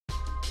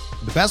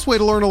The best way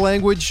to learn a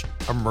language?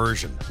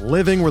 Immersion.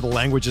 Living where the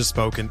language is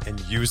spoken and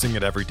using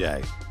it every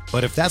day.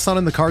 But if that's not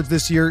in the cards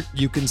this year,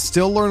 you can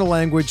still learn a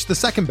language the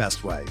second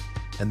best way,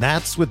 and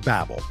that's with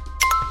Babbel.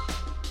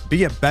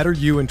 Be a better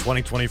you in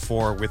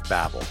 2024 with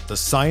Babbel, the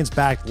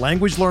science-backed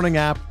language learning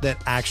app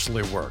that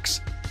actually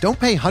works. Don't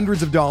pay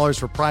hundreds of dollars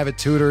for private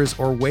tutors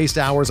or waste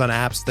hours on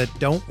apps that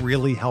don't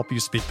really help you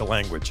speak the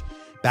language.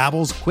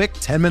 Babbel's quick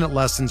 10-minute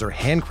lessons are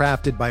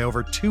handcrafted by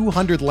over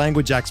 200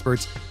 language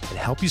experts and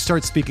help you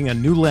start speaking a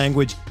new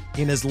language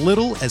in as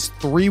little as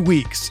 3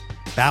 weeks.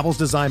 Babbel's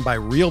designed by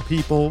real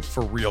people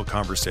for real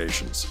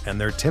conversations,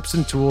 and their tips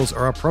and tools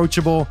are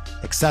approachable,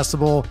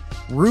 accessible,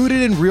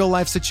 rooted in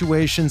real-life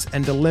situations,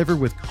 and delivered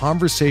with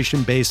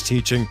conversation-based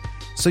teaching,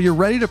 so you're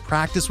ready to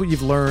practice what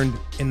you've learned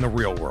in the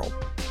real world.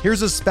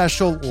 Here's a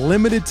special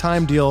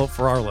limited-time deal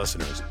for our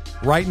listeners.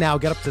 Right now,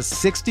 get up to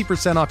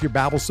 60% off your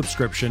Babbel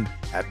subscription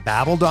at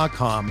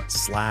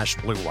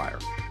babbel.com/Blue Wire.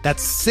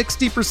 That's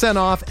 60%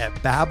 off at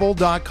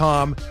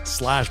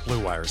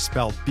babbel.com/Blue Wire,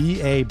 spelled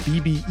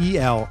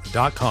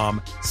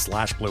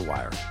BABBEL.com/Blue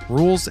Wire.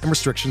 Rules and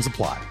restrictions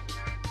apply.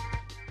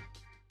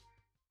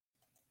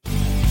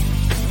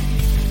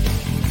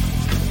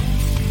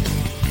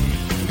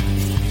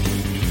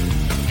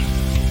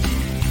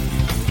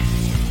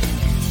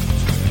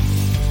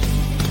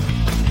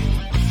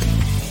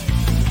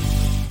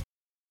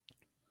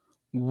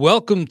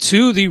 Welcome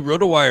to the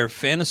RotoWire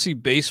Fantasy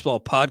Baseball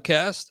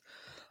Podcast.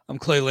 I'm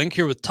Clay Link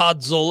here with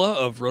Todd Zola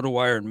of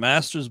RotoWire and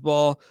Masters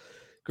Ball.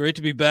 Great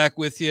to be back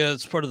with you.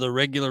 It's part of the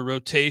regular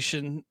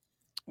rotation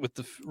with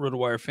the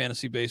RotoWire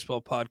Fantasy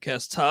Baseball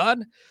Podcast. Todd,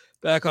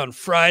 back on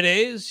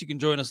Fridays. You can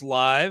join us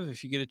live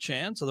if you get a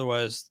chance.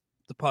 Otherwise,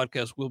 the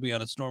podcast will be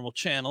on its normal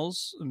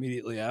channels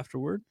immediately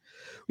afterward.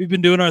 We've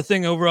been doing our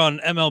thing over on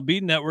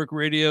MLB Network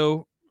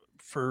Radio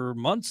for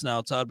months now,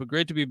 Todd, but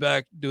great to be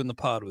back doing the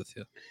pod with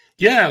you.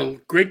 Yeah,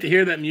 great to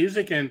hear that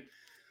music, and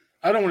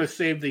I don't want to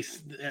save the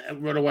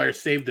RotoWire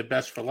saved the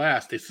best for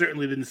last. They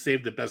certainly didn't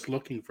save the best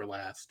looking for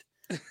last,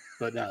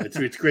 but no,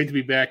 it's great to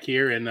be back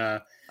here. And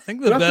I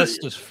think the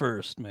best is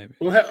first, maybe.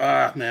 We'll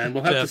have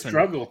to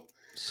struggle.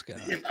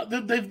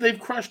 They've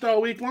crushed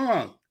all week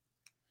long.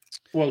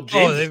 Well,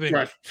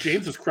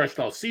 James has crushed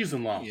all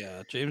season long.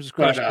 Yeah, James has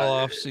crushed all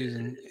off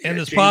season. And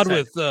this pod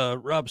with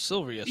Rob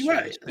Silver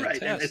yesterday.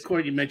 Right. And of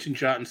course, you mentioned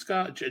Jeff and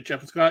Scott.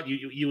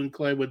 You and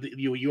Clay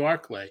you are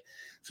Clay.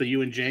 So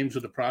you and James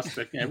with the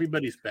prospect. And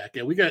everybody's back.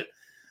 Yeah, we got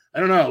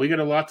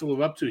a lot to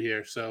live up to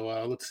here.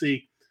 So let's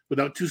see.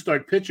 Without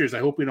two-start pitchers, I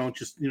hope we don't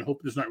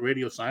hope there's not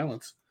radio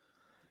silence.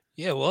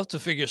 Yeah, we'll have to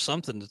figure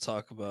something to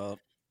talk about.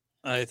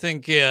 I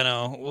think,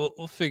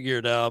 we'll figure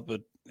it out,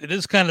 but it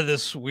is kind of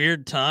this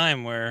weird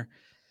time where,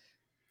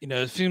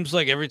 it seems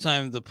like every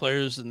time the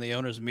players and the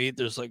owners meet,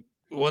 there's like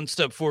one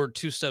step forward,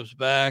 two steps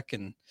back.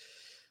 And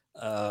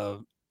I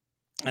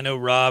know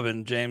Rob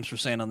and James were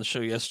saying on the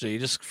show yesterday,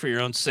 just for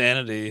your own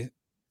sanity,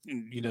 a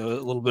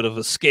little bit of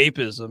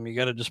escapism, you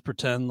got to just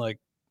pretend like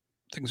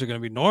things are going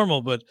to be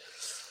normal. But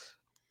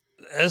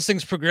as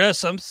things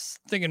progress, I'm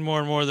thinking more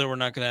and more that we're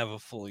not going to have a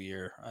full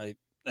year. I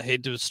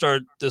hate to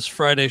start this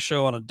Friday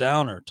show on a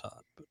downer,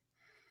 Todd. But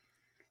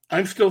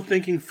I'm still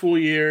thinking full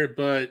year,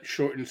 but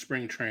shortened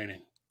spring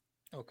training.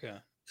 Okay.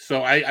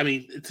 So I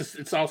mean,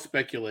 it's all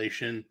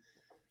speculation,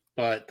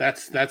 but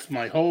that's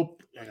my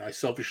hope. And I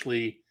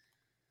selfishly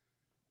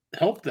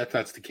hope that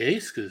that's the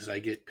case because I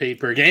get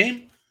paid per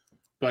game.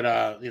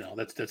 But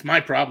that's my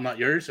problem, not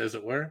yours, as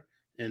it were.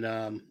 And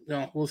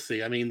we'll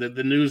see. I mean,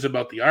 the news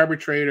about the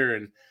arbitrator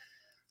and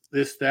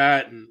this,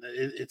 that, and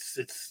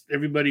it's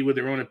everybody with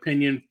their own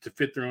opinion to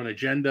fit their own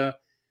agenda.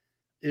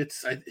 It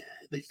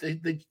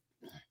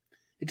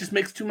just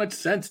makes too much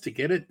sense to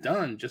get it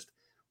done. Just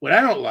what I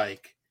don't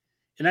like,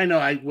 and I know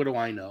what do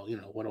I know?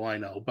 What do I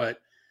know? But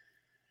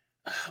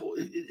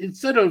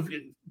instead of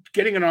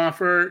getting an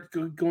offer,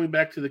 going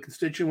back to the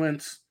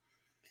constituents,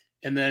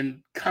 and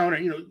then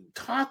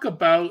talk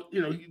about,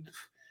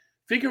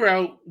 figure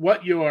out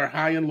what your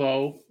high and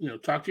low,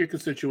 talk to your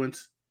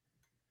constituents,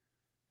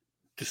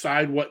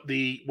 decide what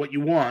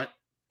you want,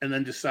 and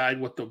then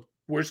decide what the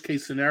worst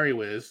case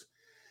scenario is,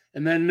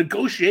 and then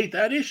negotiate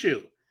that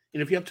issue.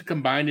 And if you have to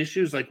combine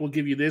issues, like we'll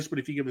give you this, but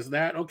if you give us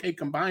that, okay,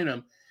 combine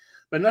them.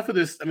 But enough of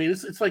this. I mean,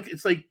 it's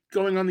like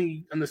going on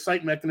the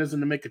site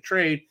mechanism to make a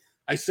trade.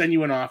 I send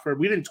you an offer.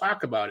 We didn't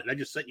talk about it. I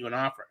just sent you an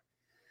offer.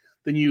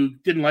 Then you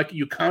didn't like it.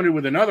 You countered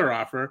with another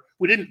offer.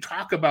 We didn't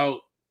talk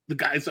about the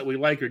guys that we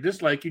like or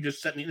dislike. You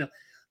just sent me,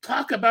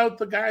 talk about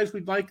the guys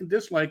we'd like and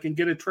dislike and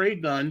get a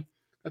trade done.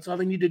 That's all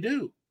they need to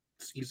do.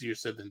 It's easier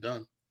said than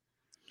done.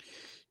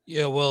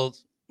 Yeah, well,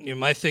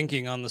 my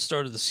thinking on the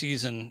start of the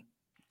season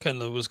kind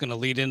of was going to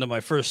lead into my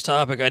first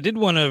topic. I did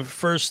want to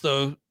first,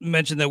 though,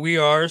 mention that we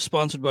are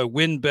sponsored by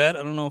WynnBET.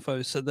 I don't know if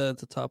I said that at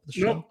the top of the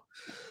show. No,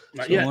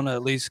 not so yet. I want to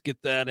at least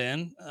get that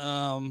in.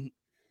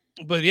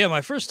 But yeah, my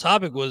first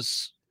topic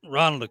was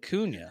Ronald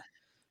Acuna,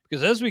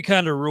 because as we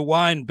kind of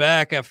rewind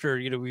back after,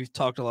 we've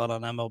talked a lot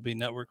on MLB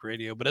Network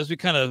Radio, but as we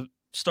kind of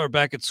start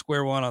back at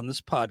square one on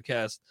this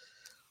podcast,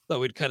 thought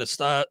we'd kind of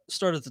start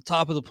at the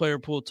top of the player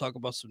pool, talk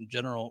about some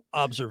general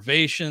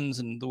observations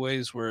and the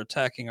ways we're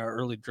attacking our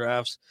early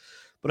drafts.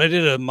 But I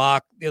did a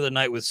mock the other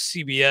night with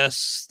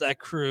CBS, that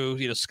crew,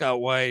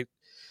 Scott White,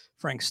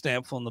 Frank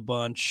Stampfel in the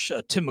bunch.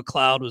 Tim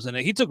McLeod was in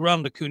it. He took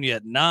Ronald Acuna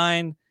at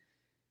 9.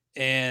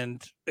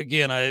 And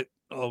again,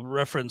 I'll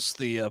reference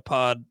the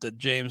pod that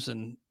James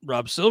and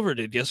Rob Silver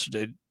did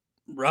yesterday.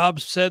 Rob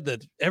said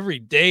that every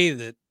day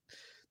that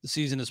the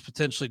season is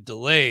potentially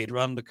delayed,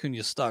 Ronald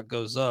Acuna's stock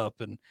goes up.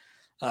 And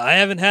I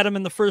haven't had him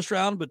in the first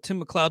round, but Tim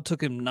McLeod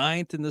took him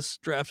 9th in this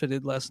draft I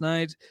did last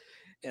night.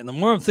 And the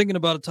more I'm thinking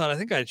about it, Todd, I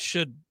think I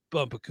should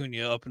bump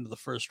Acuna up into the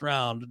first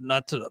round,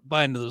 not to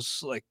buy into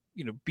those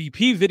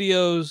BP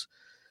videos.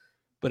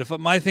 But if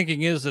my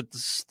thinking is that the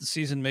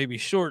season may be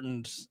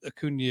shortened,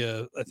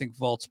 Acuna, I think,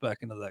 vaults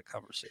back into that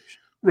conversation.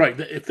 Right.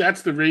 If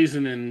that's the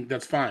reason, and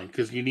that's fine,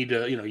 because you need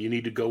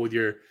to go with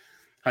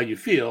how you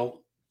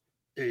feel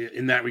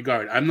in that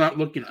regard. I'm not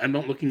looking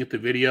at the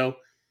video.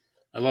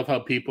 I love how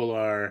people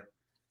are,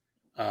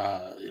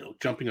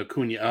 jumping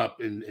Acuna up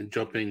and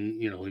jumping,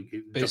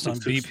 based on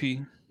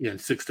BP. Yeah, and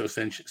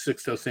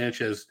Sixto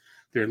Sanchez,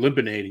 they're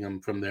eliminating him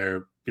from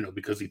there,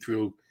 because he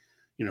threw,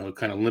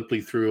 kind of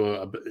limply through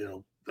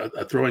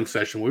a throwing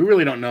session. We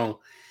really don't know.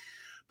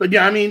 But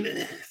yeah, I mean,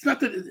 it's not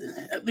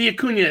that the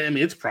Acuna, I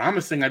mean, it's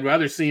promising. I'd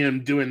rather see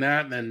him doing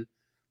that than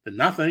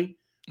nothing.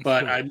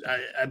 But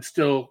I'm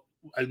still,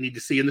 I need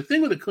to see. And the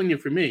thing with Acuna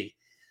for me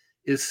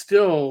is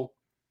still,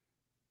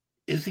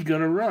 is he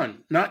going to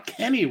run? Not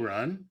can he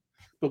run,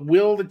 but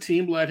will the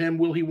team let him?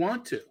 Will he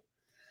want to?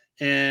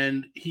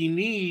 And he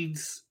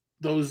needs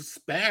those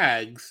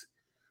bags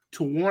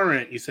to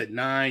warrant. You said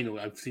 9.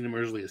 I've seen him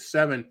as early as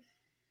 7.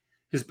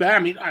 His bag, I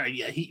mean,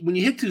 when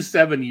you hit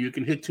 270, you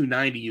can hit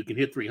 290, you can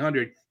hit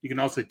 300, you can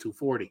also hit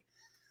 240.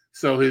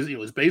 So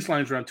his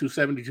baseline's around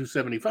 270,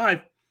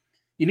 275.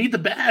 You need the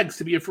bags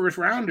to be a first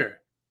rounder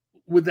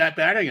with that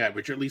batting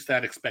average, or at least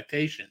that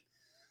expectation.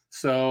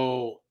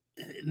 So,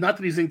 not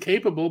that he's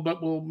incapable,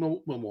 but will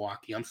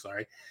Milwaukee, I'm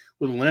sorry,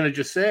 will Atlanta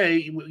just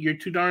say, you're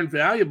too darn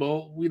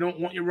valuable, we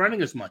don't want you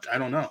running as much? I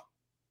don't know.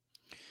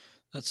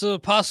 That's a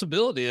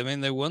possibility. I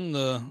mean, they won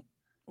the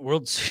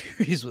World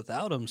Series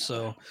without him,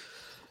 so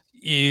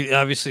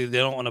obviously they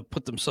don't want to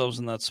put themselves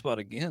in that spot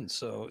again.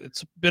 So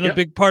it's been a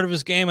big part of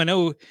his game. I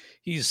know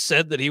he's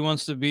said that he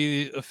wants to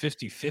be a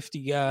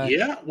 50-50 guy.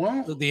 Yeah,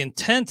 well, so the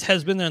intent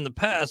has been there in the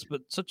past,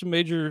 but such a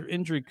major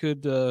injury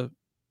could,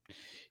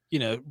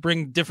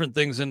 bring different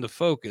things into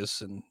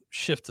focus and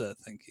shift that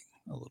thinking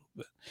a little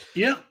bit.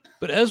 Yeah.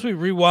 But as we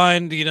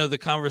rewind, the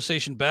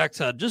conversation back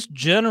to just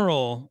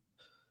general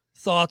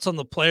thoughts on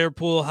the player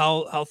pool,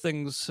 how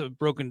things have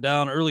broken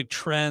down, early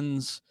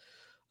trends,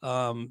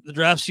 the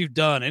drafts you've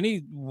done,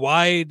 any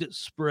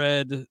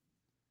widespread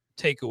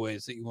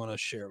takeaways that you want to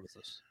share with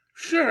us?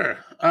 Sure.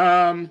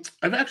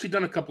 I've actually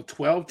done a couple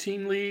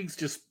 12-team leagues,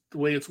 just the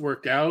way it's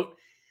worked out.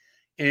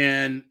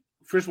 And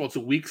first of all, it's a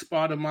weak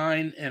spot of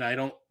mine, and I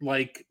don't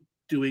like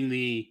doing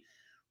the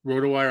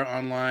RotoWire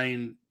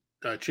online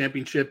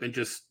championship and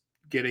just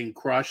getting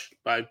crushed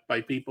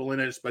by people in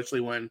it,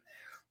 especially when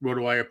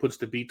RotoWire puts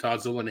the B.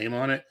 Todd Zola name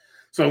on it.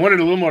 So I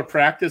wanted a little more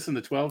practice in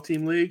the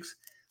 12-team leagues.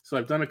 So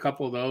I've done a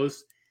couple of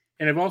those.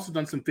 And I've also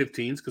done some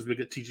 15s because we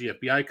get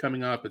TGFBI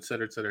coming up, et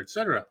cetera, et cetera, et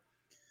cetera.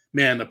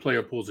 Man, the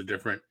player pools are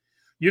different.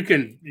 You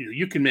can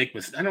make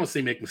mistakes. I don't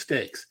say make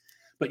mistakes,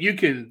 but you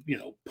can,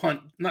 punt,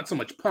 not so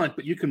much punt,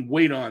 but you can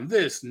wait on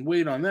this and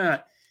wait on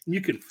that. And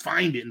you can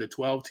find it in the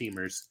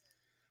 12-teamers.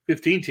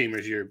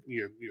 15-teamers,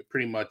 you're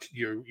pretty much,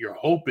 you're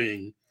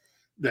hoping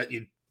that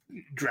you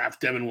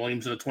draft Devin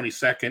Williams in the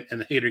 22nd and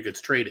the hater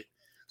gets traded.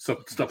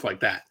 So stuff like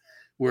that.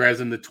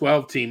 Whereas in the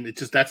 12-team, it's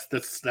just that's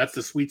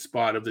the sweet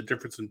spot of the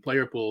difference in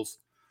player pools,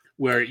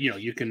 where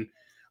you can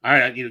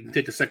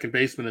take a second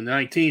baseman in the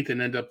 19th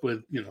and end up with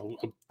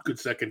a good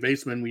second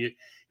baseman. We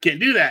can't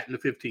do that in the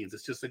 15s.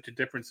 It's just such a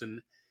difference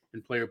in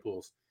player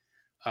pools.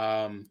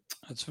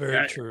 That's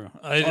very true.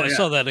 I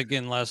saw that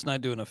again last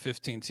night doing a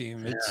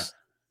 15-team. It's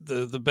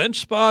the bench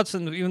spots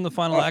and even the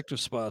final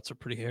active spots are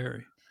pretty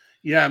hairy.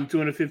 Yeah, I'm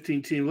doing a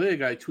 15-team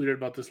league. I tweeted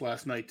about this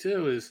last night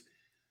too.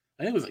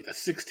 I think it was like the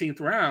 16th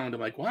round.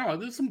 I'm like, wow,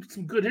 there's some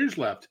good hitters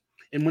left.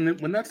 And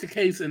when that's the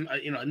case, and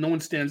no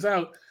one stands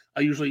out,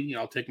 I usually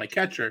I'll take my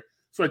catcher.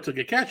 So I took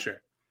a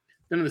catcher.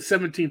 Then in the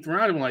 17th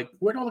round, I'm like,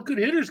 where'd all the good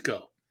hitters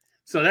go?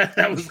 So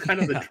that was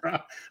kind of the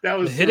drop. That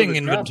was the hitting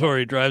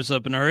inventory drives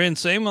up in our end.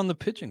 Same on the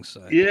pitching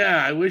side.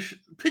 Yeah, I wish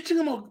pitching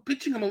I'm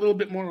a little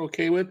bit more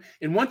okay with.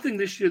 And one thing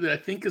this year that I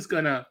think is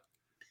gonna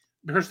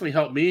personally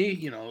help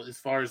me, as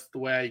far as the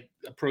way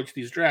I approach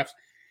these drafts,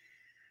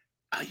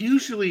 I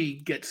usually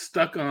get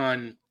stuck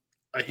on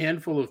a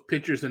handful of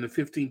pitchers in a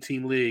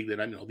 15-team league that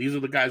I know these are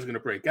the guys going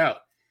to break out,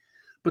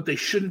 but they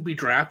shouldn't be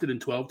drafted in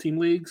 12-team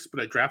leagues, but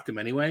I draft them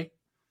anyway.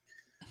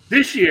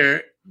 This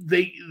year,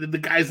 the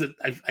guys that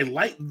I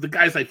like, the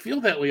guys I feel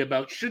that way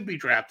about should be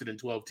drafted in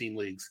 12-team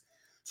leagues.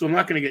 So I'm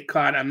not going to get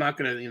caught. I'm not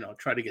going to,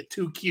 try to get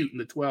too cute in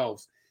the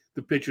 12s.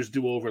 The pitchers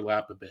do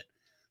overlap a bit.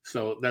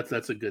 So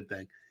that's a good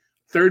thing.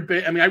 Third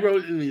base, I mean, I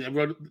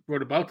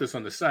wrote about this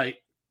on the site.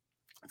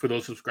 for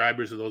those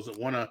subscribers or those that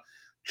want to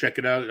check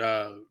it out,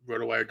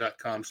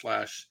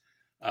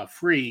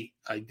 rotowire.com/free.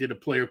 I did a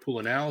player pool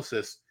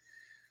analysis.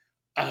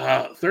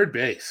 Third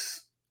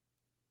base.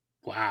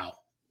 Wow.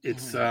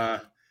 It's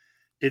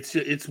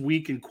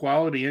weak in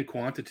quality and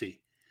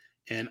quantity.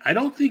 And I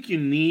don't think you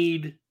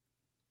need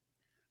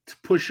to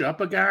push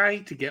up a guy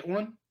to get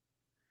one.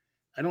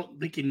 I don't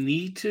think you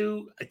need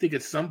to. I think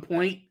at some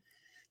point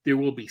there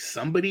will be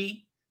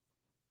somebody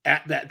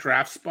at that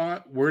draft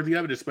spot worthy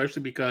of it,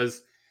 especially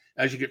because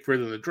as you get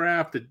further in the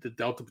draft, the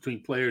delta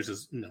between players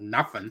is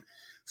nothing.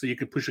 So you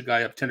can push a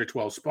guy up 10 or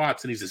 12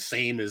 spots and he's the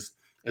same as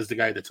the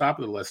guy at the top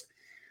of the list.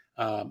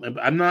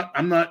 I'm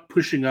not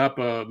pushing up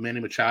Manny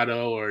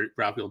Machado or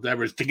Rafael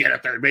Devers to get a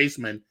third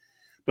baseman,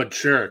 but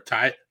sure,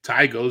 Ty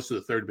goes to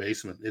the third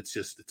baseman.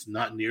 It's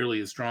not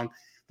nearly as strong.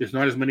 There's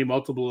not as many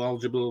multiple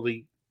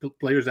eligibility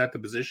players at the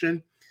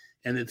position,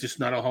 and it's just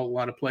not a whole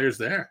lot of players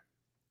there.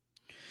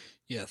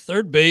 Yeah,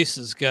 third base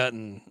has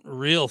gotten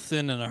real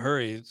thin in a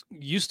hurry. It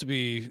used to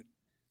be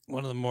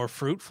one of the more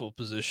fruitful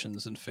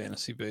positions in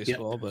fantasy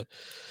baseball, but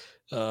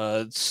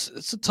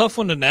it's a tough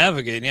one to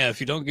navigate. Yeah, if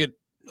you don't get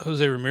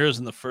Jose Ramirez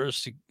in the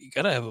first, you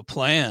got to have a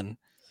plan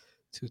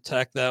to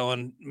attack that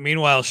one.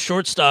 Meanwhile,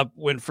 shortstop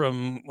went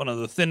from one of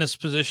the thinnest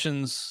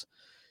positions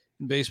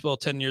in baseball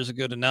 10 years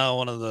ago to now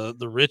one of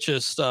the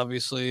richest,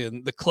 obviously,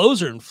 and the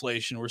closer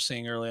inflation we're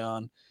seeing early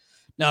on.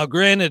 Now,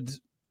 granted,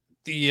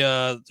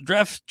 the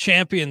draft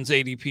champions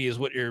ADP is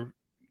what you're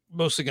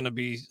mostly going to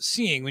be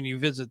seeing when you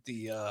visit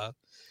the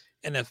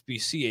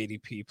NFBC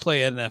ADP.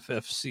 Play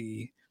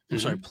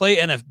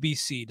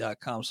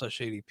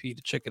NFBC.com/ADP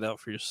to check it out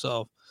for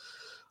yourself.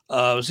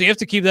 So you have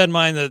to keep that in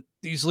mind that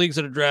these leagues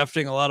that are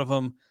drafting, a lot of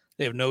them,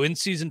 they have no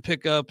in-season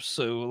pickups.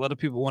 So a lot of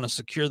people want to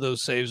secure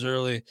those saves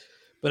early.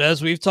 But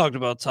as we've talked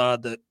about,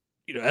 Todd, that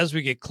as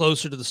we get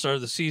closer to the start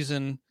of the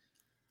season,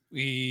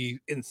 we,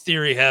 in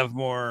theory, have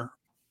more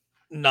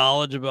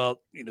knowledge about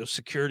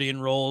security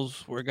and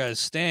roles where guys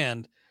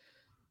stand.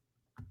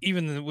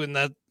 Even when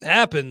that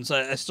happens,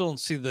 I still don't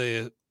see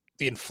the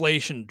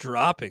inflation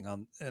dropping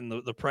and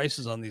the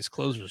prices on these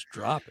closers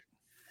dropping.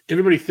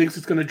 Everybody thinks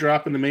it's going to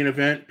drop in the main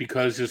event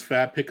because there's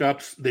fab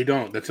pickups. They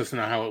don't. That's just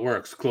not how it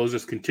works.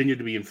 Closers continue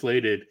to be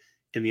inflated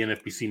in the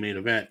NFBC main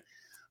event.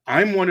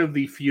 I'm one of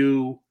the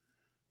few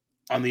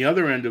on the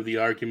other end of the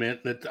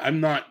argument that I'm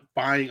not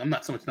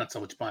so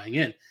much buying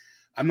in.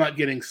 I'm not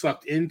getting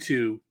sucked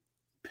into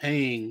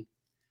paying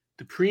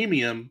the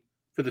premium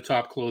for the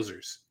top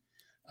closers.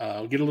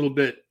 I'll get a little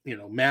bit,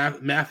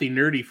 mathy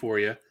nerdy for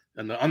you.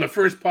 And on the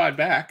first pod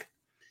back,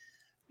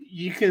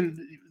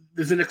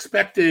 there's an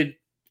expected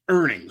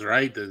earnings,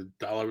 right? The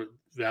dollar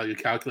value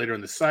calculator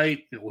on the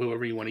site,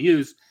 whoever you want to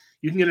use,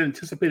 you can get an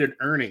anticipated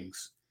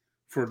earnings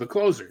for the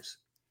closers.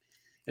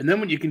 And then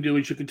what you can do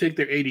is you can take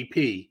their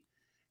ADP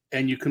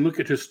and you can look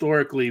at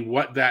historically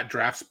what that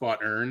draft spot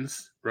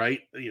earns,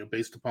 right?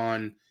 Based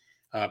upon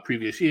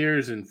previous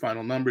years and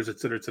final numbers, et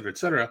cetera, et cetera, et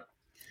cetera.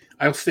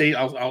 I'll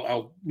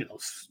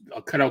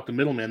cut out the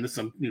middleman. This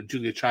is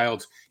Julia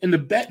Childs, and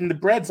the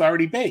bread's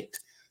already baked.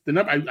 The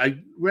number I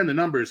ran the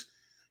numbers.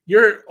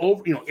 You're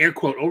over, air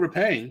quote,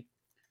 overpaying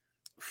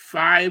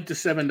 $5 to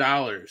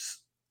 $7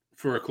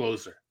 for a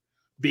closer,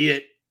 be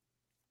it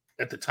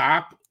at the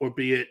top or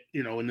be it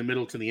in the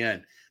middle to the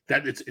end.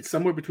 That it's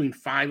somewhere between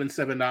 $5 and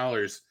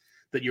 $7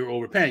 that you're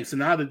overpaying. So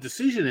now the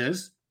decision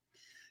is: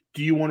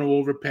 do you want to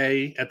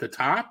overpay at the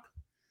top?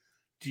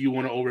 Do you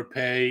want to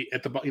overpay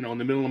at the in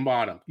the middle and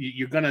bottom?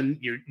 You're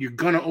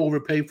gonna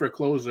overpay for a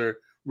closer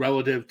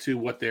relative to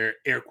what they're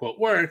air quote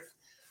worth.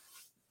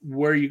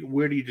 Where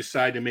do you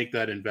decide to make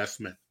that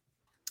investment?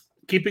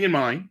 Keeping in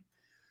mind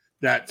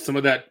that some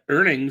of that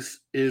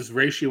earnings is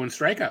ratio and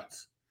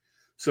strikeouts.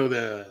 So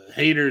the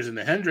Haters and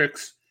the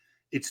Hendricks,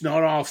 it's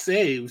not all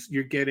saves.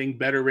 You're getting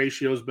better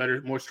ratios,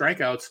 more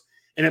strikeouts,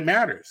 and it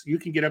matters. You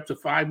can get up to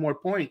 5 more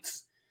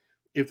points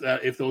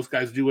if those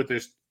guys do what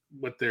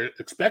they're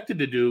expected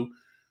to do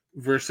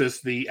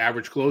versus the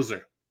average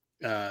closer.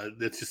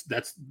 That's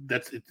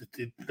it.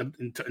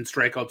 In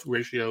strikeouts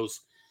ratios,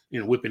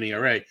 WHIP and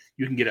ERA,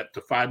 you can get up to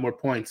 5 more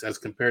points as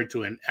compared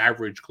to an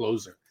average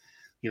closer.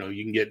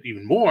 You can get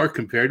even more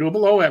compared to a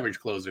below average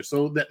closer.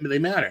 So that they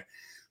matter.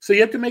 So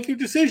you have to make your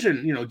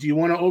decision. Do you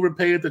want to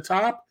overpay at the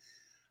top?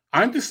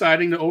 I'm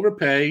deciding to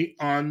overpay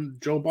on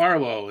Joe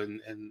Barlow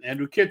and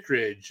Andrew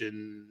Kittredge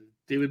and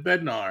David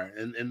Bednar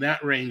and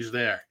that range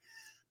there,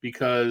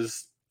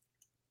 because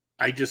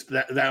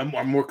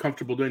I'm more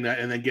comfortable doing that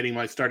and then getting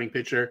my starting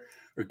pitcher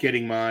or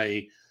getting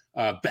my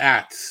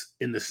bats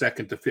in the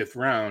 2nd to 5th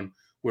round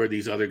where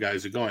these other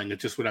guys are going.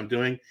 It's just what I'm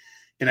doing,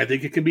 and I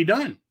think it can be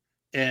done.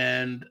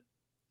 And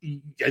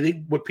I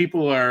think what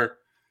people are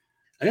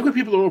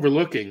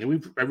overlooking,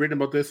 and I've written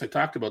about this, I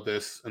talked about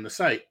this on the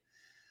site.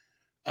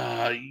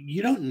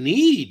 You don't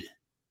need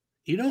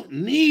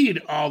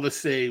all the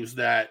saves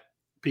that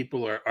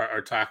people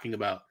are talking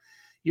about.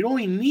 You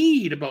only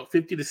need about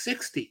 50 to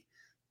 60.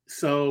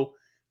 So,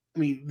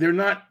 they're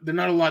not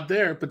a lot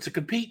there, but to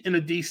compete in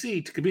a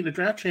DC, to compete in a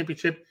draft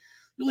championship,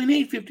 you only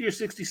need 50 or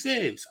 60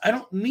 saves. I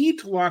don't need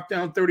to lock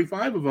down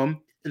 35 of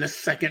them in the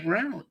second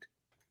round.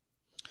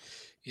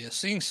 Yeah,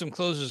 seeing some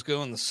closers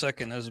go in the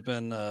second has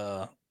been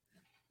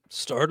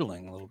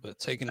startling a little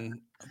bit.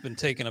 I've been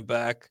taken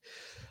aback.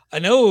 I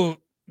know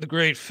the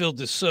great Phil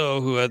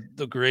Dussault, who had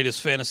the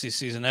greatest fantasy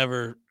season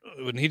ever,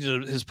 when he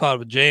did his pod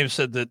with James,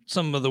 said that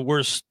some of the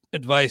worst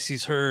advice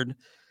he's heard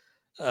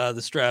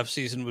this draft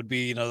season would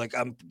be, like,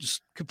 I'm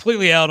just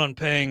completely out on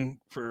paying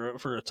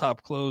for a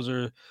top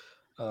closer.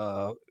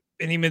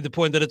 And he made the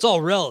point that it's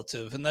all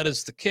relative, and that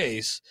is the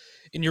case.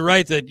 And you're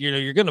right that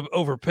you're going to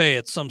overpay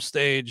at some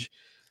stage.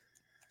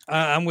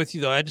 I'm with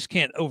you though. I just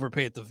can't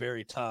overpay at the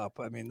very top.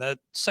 I mean, that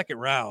second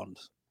round,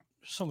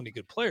 there's so many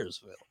good players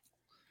available,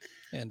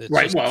 and it's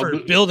right. For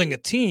building a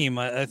team.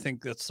 I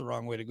think that's the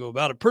wrong way to go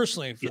about it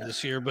personally for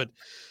this year. But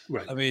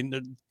right. I mean,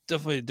 there are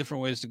definitely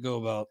different ways to go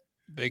about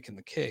baking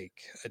the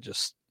cake.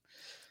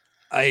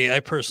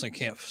 I personally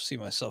can't see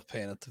myself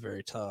paying at the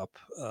very top,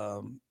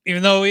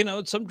 even though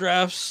in some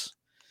drafts,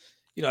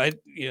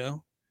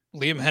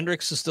 Liam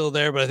Hendricks is still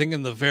there, but I think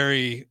in the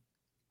very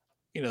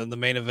in the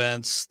main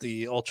events,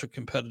 the ultra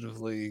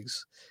competitive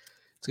leagues,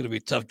 it's going to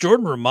be tough.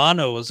 Jordan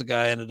Romano was a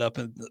guy I ended up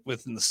in the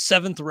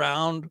 7th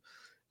round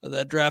of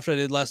that draft I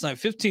did last night.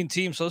 15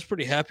 teams, so I was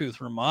pretty happy with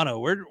Romano.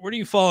 Where do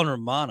you fall on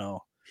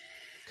Romano?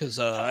 Because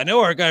I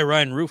know our guy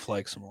Ryan Roof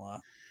likes him a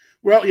lot.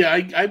 Well, yeah,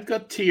 I've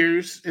got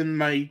tiers. In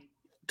my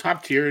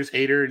top tier is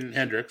Hader and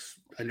Hendricks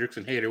and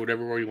Hader,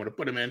 whatever order you want to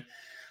put them in.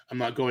 I'm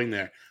not going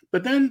there.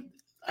 But then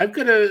I've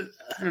got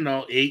 7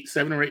 or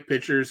 8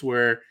 pitchers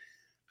where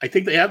I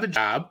think they have the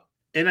job.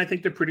 And I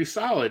think they're pretty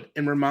solid.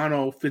 And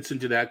Romano fits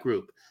into that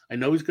group. I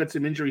know he's got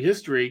some injury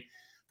history,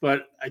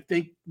 but I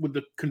think with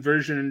the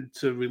conversion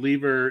to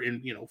reliever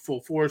in full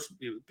force,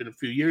 it's been a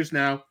few years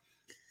now,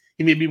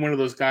 he may be one of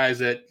those guys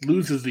that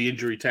loses the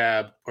injury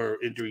tab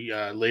or injury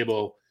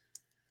label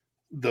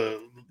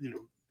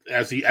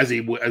as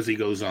he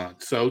goes on.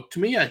 So to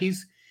me,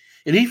 he's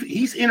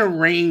in a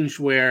range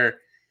where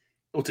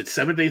what's it,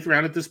 7th, 8th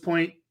round at this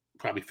point,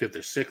 probably 5th or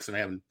 6th, and I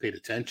haven't paid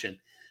attention.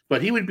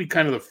 But he would be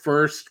kind of the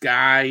first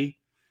guy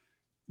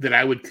that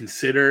I would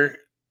consider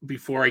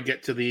before I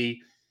get to the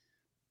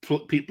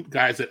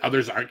guys that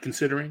others aren't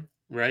considering,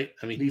 right?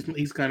 I mean,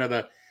 he's kind of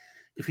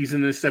if he's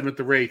in the 7th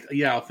or 8th,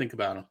 yeah, I'll think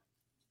about him.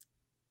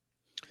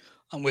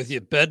 I'm with you.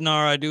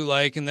 Bednar I do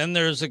like. And then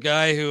there's a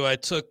guy who I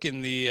took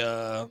in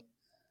the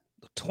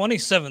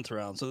 27th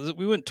round. So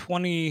we went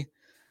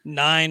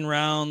 29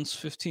 rounds,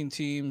 15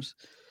 teams.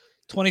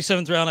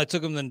 27th round, I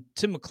took him. Then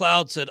Tim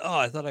McLeod said,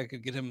 I thought I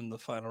could get him in the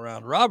final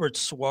round. Robert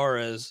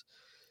Suarez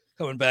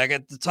coming back.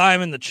 At the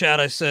time in the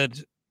chat, I said,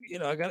 you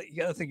got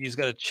to think he's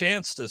got a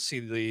chance to see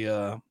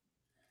the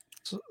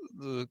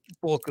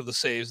bulk of the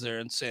saves there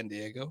in San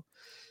Diego.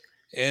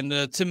 And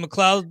Tim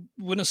McLeod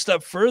went a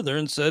step further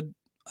and said,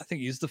 I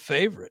think he's the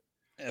favorite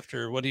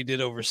after what he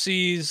did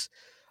overseas.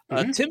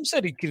 Tim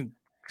said he can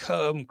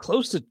come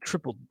close to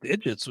triple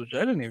digits, which I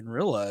didn't even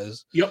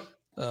realize. Yep.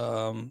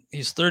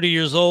 He's 30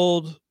 years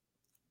old.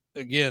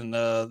 Again,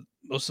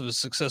 most of his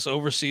success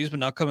overseas, but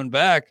now coming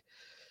back.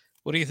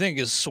 What do you think?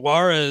 Is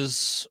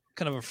Suarez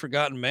kind of a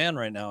forgotten man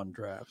right now in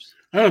drafts?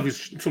 I don't know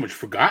if he's so much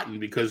forgotten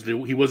because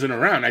he wasn't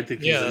around. I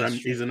think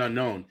he's an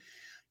unknown.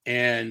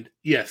 And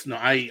yes, no,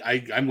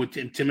 I'm with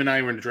Tim. Tim and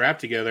I were in a draft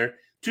together.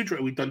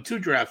 We've done 2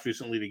 drafts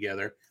recently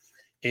together,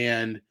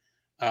 and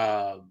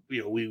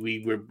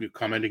we were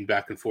commenting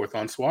back and forth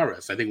on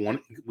Suarez. I think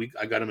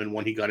I got him in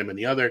one, he got him in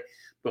the other,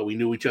 but we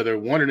knew each other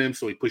wanted him,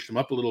 so we pushed him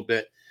up a little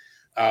bit.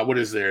 What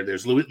is there?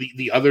 There's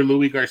the other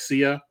Louis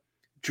Garcia,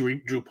 Drew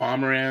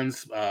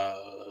Pomeranz,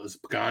 is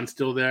Pagan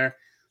still there?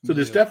 So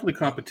there's definitely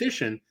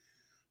competition,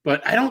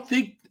 but I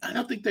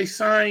think they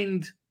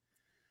signed.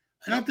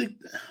 I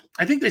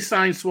think they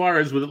signed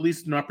Suarez with at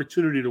least an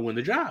opportunity to win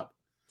the job,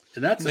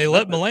 and they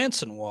let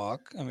Melanson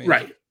walk. I mean,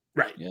 right,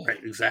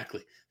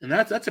 exactly, and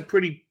that's a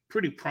pretty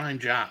prime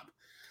job.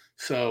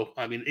 So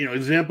I mean,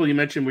 example you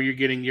mentioned where you're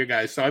getting your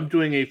guys. So I'm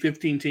doing a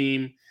 15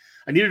 team.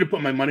 I needed to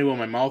put my money where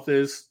my mouth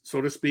is,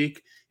 so to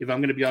speak. If I'm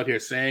going to be out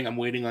here saying I'm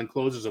waiting on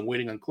closers,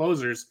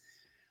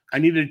 I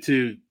needed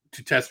to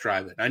test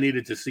drive it. I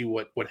needed to see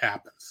what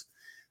happens.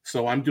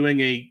 So I'm doing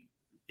the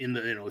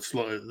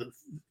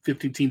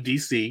 15 team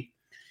DC,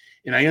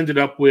 and I ended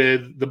up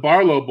with the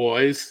Barlow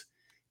boys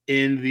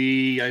in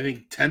the, I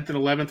think, 10th and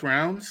 11th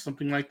rounds,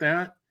 something like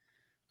that.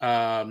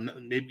 I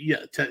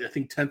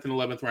think 10th and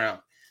 11th round.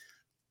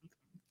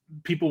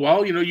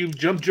 People, you've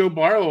jumped Joe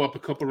Barlow up a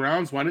couple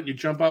rounds. Why don't you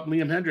jump up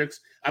Liam Hendricks?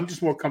 I'm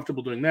just more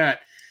comfortable doing that.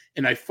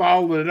 And I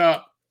followed it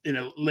up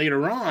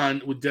later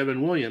on with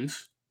Devin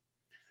Williams,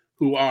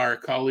 who our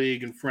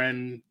colleague and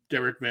friend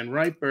Derek Van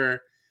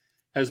Riper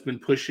has been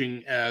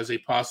pushing as a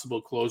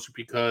possible closer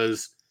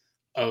because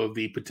of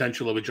the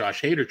potential of a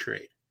Josh Hader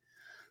trade.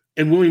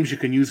 And Williams you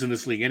can use in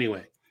this league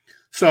anyway.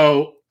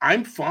 So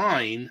I'm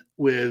fine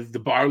with the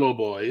Barlow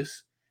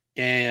boys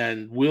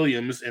and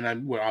Williams, and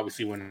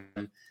obviously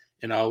winning.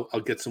 And I'll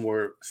get some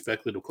more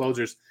speculative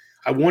closers.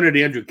 I wanted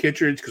Andrew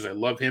Kittredge because I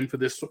love him for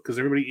this, because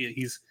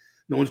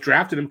no one's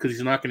drafted him because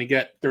he's not going to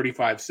get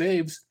 35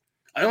 saves.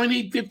 I only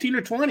need 15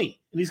 or 20,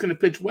 and he's going to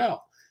pitch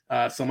well.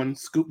 someone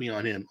scoop me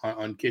on him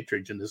on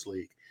Kittredge in this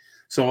league.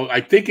 So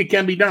I think it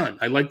can be done.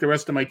 I like the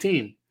rest of my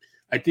team.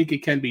 I think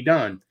it can be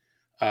done.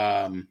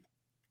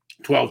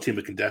 12 team,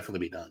 it can definitely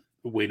be done.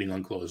 We're waiting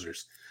on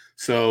closers.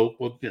 So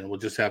we'll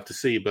just have to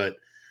see. But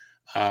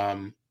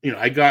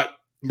I got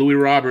Louis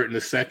Robert in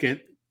the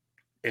second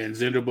and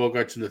Xander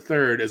Bogaerts in the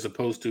third, as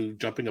opposed to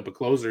jumping up at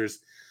closers.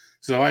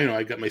 So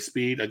I got my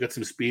speed. I got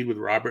some speed with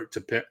Robert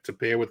to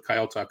pair with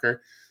Kyle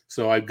Tucker.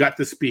 So I've got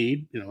the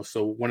speed.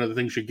 So one of the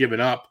things you're giving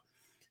up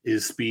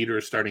is speed or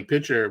a starting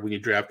pitcher when you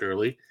draft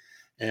early.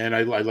 And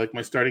I like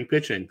my starting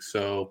pitching.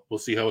 So we'll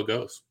see how it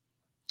goes.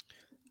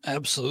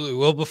 Absolutely.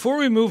 Well, before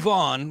we move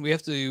on, we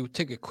have to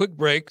take a quick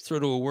break, throw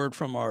to a word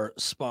from our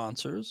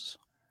sponsors.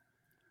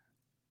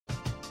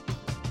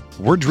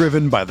 We're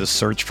driven by the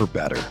search for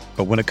better.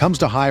 But when it comes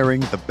to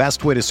hiring, the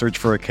best way to search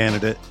for a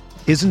candidate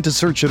isn't to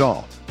search at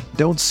all.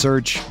 Don't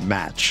search,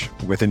 match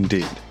with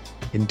Indeed.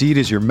 Indeed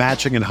is your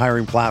matching and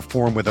hiring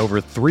platform with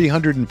over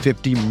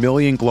 350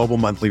 million global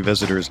monthly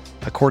visitors,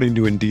 according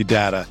to Indeed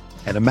data,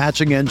 and a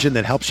matching engine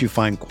that helps you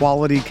find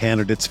quality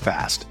candidates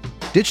fast.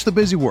 Ditch the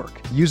busy work.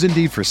 Use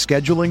Indeed for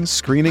scheduling,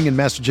 screening, and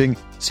messaging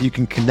so you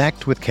can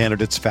connect with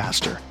candidates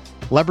faster.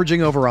 Leveraging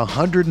over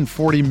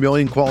 140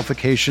 million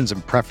qualifications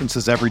and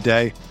preferences every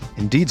day,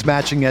 Indeed's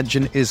matching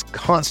engine is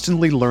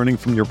constantly learning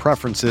from your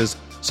preferences,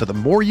 so the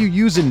more you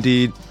use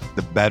Indeed,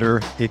 the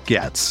better it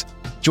gets.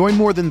 Join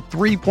more than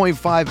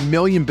 3.5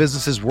 million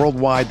businesses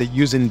worldwide that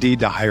use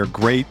Indeed to hire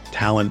great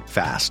talent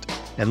fast.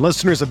 And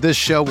listeners of this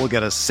show will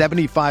get a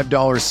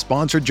 $75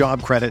 sponsored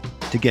job credit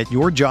to get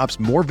your jobs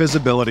more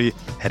visibility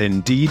at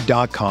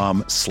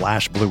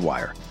Indeed.com/Blue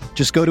Wire.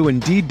 Just go to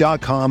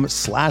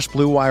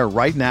Indeed.com/Blue Wire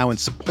right now and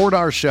support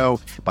our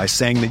show by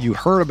saying that you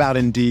heard about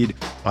Indeed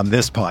on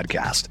this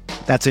podcast.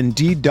 That's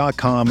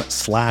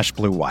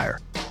Indeed.com/Blue Wire.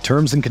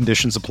 Terms and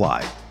conditions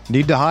apply.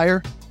 Need to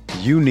hire?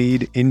 You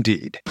need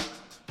Indeed.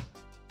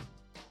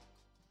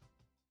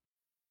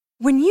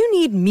 When you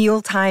need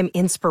mealtime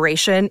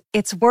inspiration,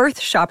 it's worth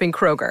shopping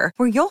Kroger,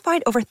 where you'll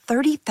find over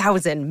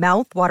 30,000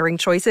 mouth-watering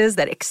choices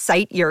that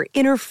excite your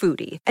inner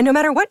foodie. And no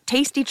matter what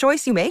tasty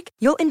choice you make,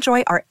 you'll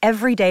enjoy our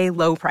everyday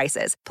low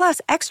prices, plus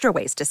extra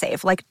ways to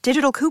save, like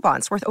digital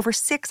coupons worth over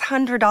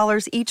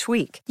 $600 each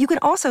week. You can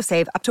also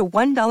save up to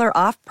 $1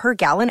 off per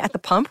gallon at the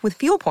pump with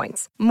fuel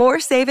points.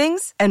 More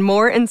savings and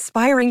more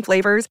inspiring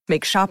flavors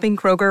make shopping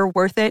Kroger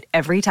worth it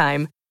every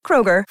time.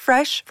 Kroger,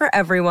 fresh for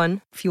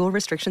everyone. Fuel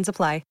restrictions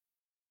apply.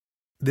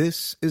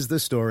 This is the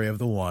story of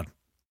the one.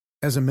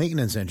 As a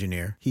maintenance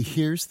engineer, he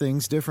hears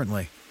things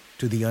differently.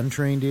 To the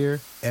untrained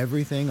ear,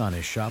 everything on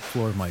his shop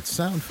floor might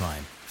sound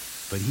fine,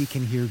 but he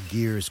can hear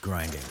gears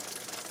grinding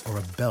or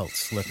a belt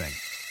slipping.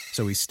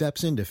 So he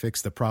steps in to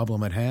fix the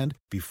problem at hand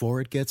before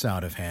it gets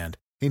out of hand.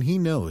 And he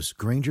knows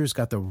Grainger's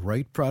got the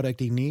right product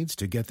he needs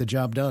to get the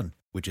job done,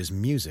 which is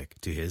music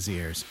to his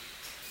ears.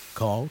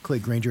 Call,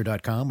 click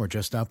Grainger.com, or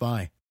just stop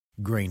by.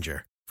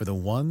 Grainger, for the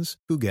ones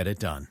who get it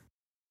done.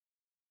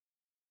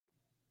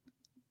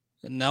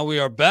 And now we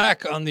are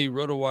back on the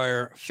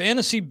RotoWire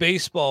Fantasy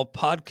Baseball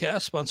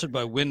podcast, sponsored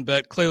by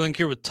WynnBET. Clay Link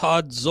here with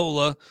Todd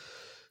Zola,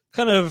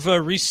 kind of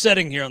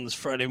resetting here on this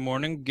Friday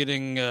morning,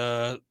 getting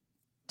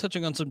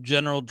touching on some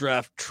general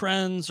draft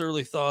trends,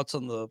 early thoughts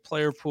on the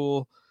player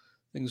pool,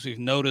 things we've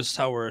noticed,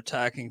 how we're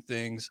attacking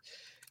things.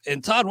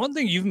 And Todd, one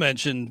thing you've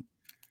mentioned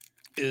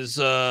is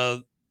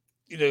a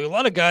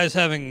lot of guys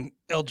having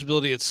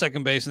eligibility at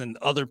second base and then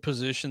other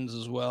positions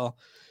as well.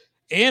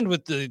 And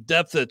with the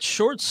depth at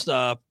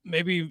shortstop,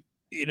 maybe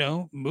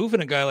moving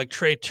a guy like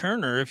Trey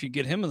Turner, if you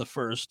get him in the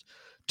first,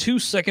 to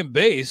second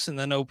base, and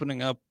then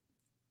opening up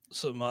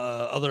some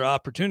other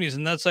opportunities.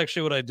 And that's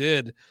actually what I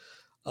did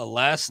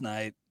last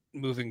night,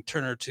 moving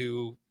Turner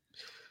to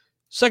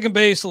second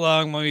base,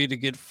 allowing me to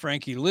get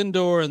Frankie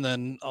Lindor and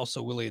then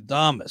also Willy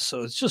Adames.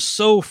 So it's just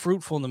so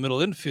fruitful in the middle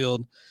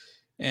infield.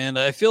 And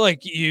I feel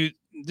like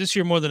this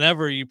year more than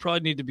ever, you probably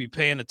need to be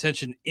paying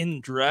attention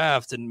in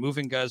draft and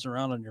moving guys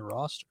around on your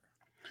roster.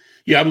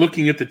 Yeah, I'm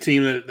looking at the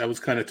team that I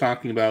was kind of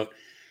talking about,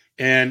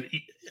 and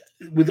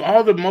with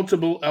all the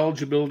multiple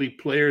eligibility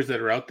players that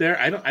are out there,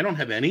 I don't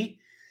have any.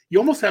 You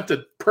almost have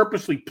to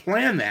purposely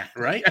plan that,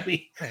 right? I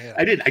mean, yeah.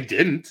 I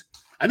didn't.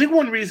 I think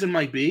one reason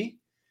might be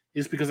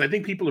is because I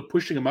think people are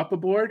pushing them up a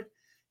board,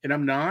 and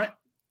I'm not.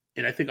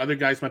 And I think other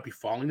guys might be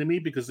falling to me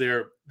because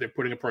they're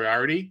putting a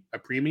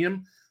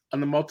premium on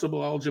the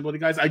multiple eligibility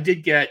guys. I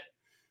did get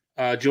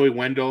Joey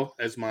Wendell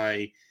as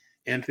my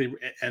Anthony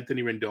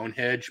Rendon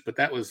hedge, but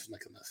that was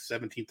like in the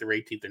 17th or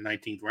 18th or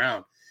 19th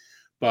round.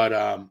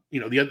 But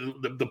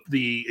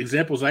the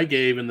examples I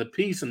gave in the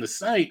piece and the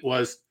site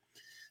was,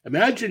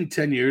 imagine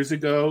 10 years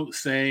ago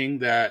saying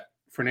that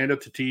Fernando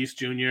Tatis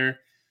Jr.,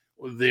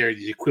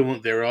 the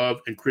equivalent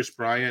thereof, and Chris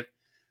Bryant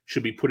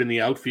should be put in the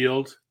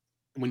outfield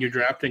when you're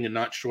drafting and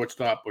not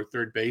shortstop or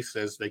third base,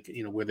 as they,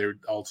 where they're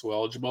also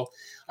eligible.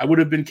 I would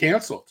have been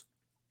canceled.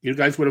 You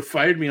guys would have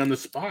fired me on the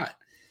spot.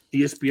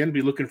 ESPN would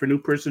be looking for a new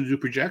person to do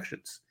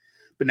projections.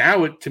 But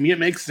now, to me, it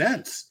makes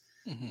sense.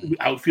 Mm-hmm. The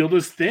outfield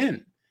is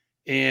thin.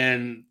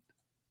 And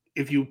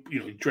if you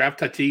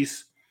draft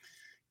Tatis,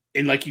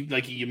 And like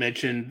you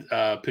mentioned,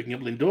 picking up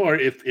Lindor,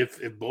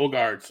 if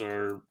Bogarts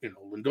or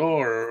Lindor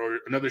or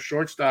another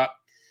shortstop,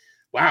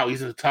 wow,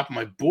 he's at the top of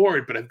my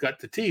board, but I've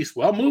got Tatis.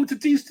 Well, move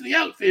Tatis to the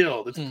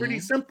outfield. It's pretty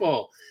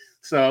simple.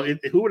 So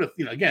who would have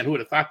who would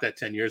have thought that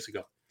 10 years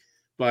ago?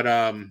 But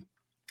I'm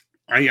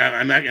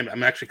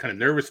actually kind of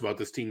nervous about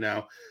this team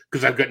now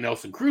because I've got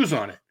Nelson Cruz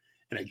on it,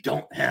 and I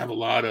don't have a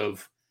lot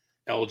of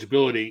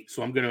eligibility.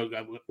 So I'm gonna,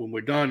 when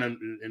we're done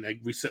and I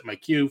reset my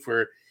queue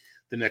for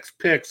the next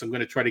picks, I'm going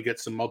to try to get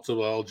some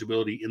multiple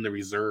eligibility in the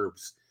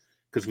reserves,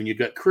 because when you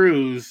got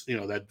Cruz,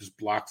 that just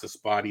blocks a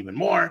spot even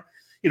more.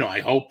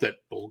 I hope that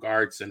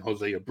Bogarts and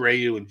Jose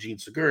Abreu and Gene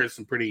Segura,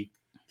 some pretty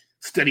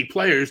steady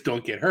players,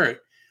 don't get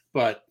hurt,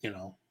 but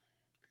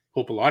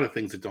hope a lot of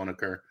things that don't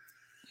occur.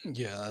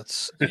 Yeah,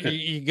 that's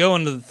you go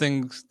into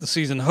the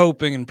season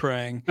hoping and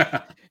praying,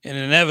 and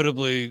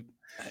inevitably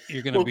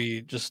you're going to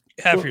be just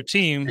half your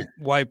team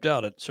wiped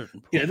out at certain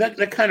points. Yeah,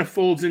 that kind of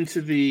folds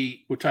into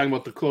we're talking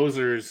about the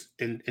closers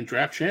in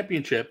draft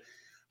championship.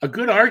 A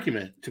good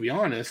argument, to be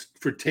honest,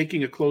 for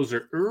taking a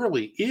closer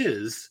early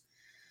is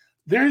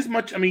there's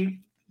much. I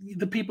mean,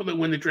 the people that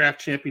win the draft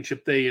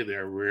championship,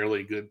 they're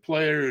really good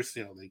players.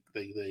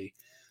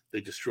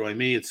 They destroy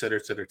me, et cetera,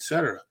 et cetera, et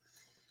cetera.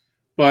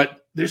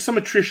 But there's some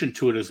attrition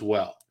to it as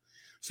well.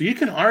 So you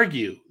can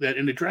argue that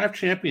in the draft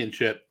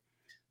championship,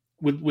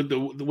 with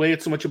the way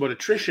it's so much about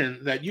attrition,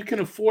 that you can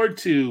afford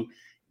to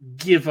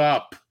give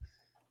up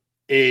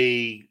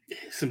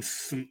some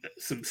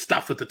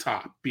stuff at the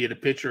top, be it a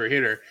pitcher or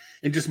hitter,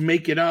 and just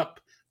make it up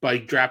by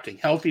drafting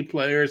healthy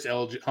players,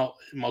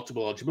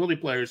 multiple eligibility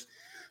players.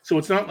 So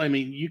it's not,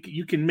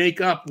 you can make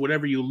up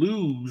whatever you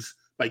lose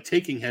by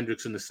taking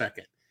Hendricks in the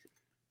second.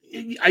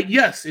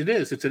 Yes, it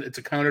is. It's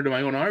a counter to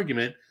my own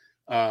argument.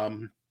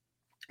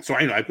 So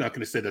I'm not going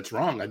to say that's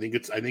wrong. I think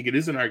it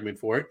is an argument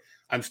for it.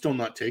 I'm still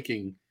not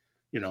taking,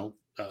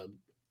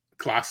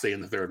 Clase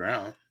in the third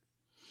round.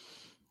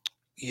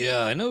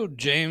 Yeah, I know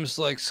James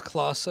likes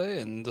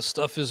Clase, and the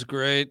stuff is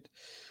great.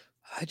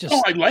 I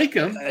like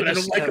him, but I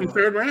don't like him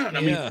third round.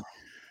 I'm not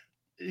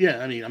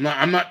paying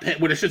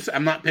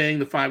I'm not paying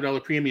the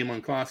 $5 premium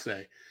on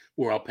Clase,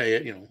 where I'll pay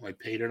it. I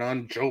paid it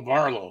on Joe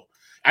Barlow.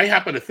 I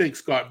happen to think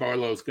Scott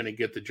Barlow is going to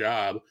get the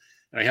job,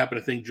 and I happen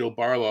to think Joe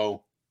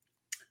Barlow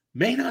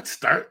may not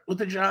start with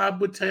the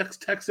job with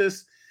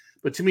Texas,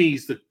 but to me,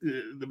 he's the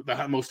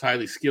most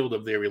highly skilled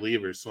of their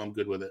relievers, so I'm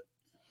good with it.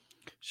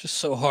 It's just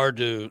so hard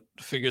to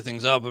figure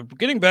things out. But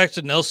getting back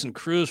to Nelson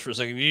Cruz for a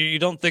second, you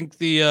don't think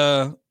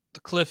the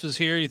cliff is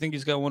here? You think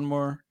he's got one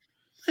more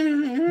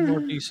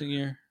decent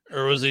year?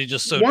 Or was he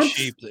just so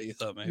cheap that you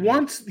thought maybe?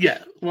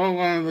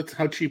 Well,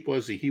 how cheap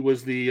was he? He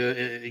was the,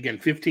 again,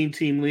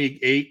 15-team league,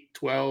 8,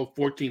 12,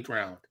 14th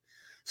round.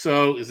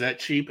 So is that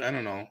cheap? I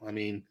don't know. I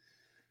mean,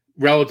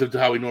 relative to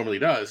how he normally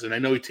does. And I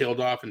know he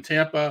tailed off in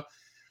Tampa.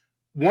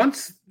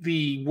 Once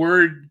the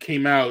word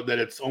came out that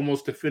it's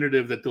almost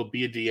definitive that there'll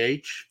be a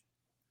DH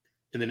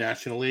in the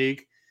National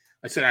League,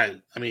 I said,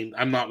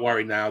 I'm not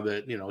worried now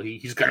that,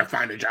 he's going to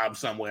find a job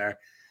somewhere.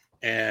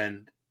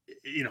 And,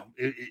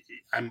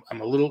 I'm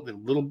a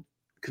little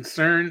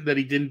concerned that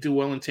he didn't do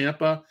well in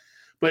Tampa,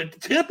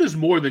 but Tampa is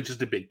more than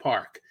just a big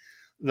park.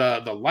 The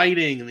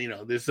lighting,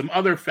 there's some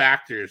other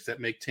factors that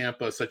make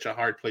Tampa such a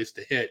hard place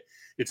to hit.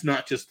 It's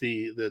not just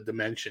the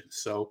dimensions.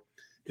 So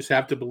just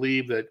have to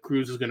believe that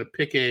Cruz is going to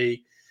pick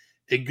a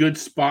good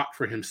spot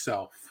for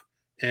himself.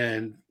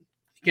 And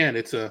again,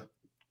 this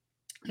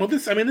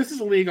is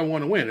a league I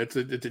want to win. It's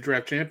a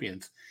draft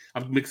champions.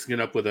 I'm mixing it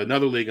up with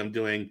another league I'm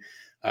doing.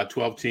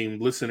 12-team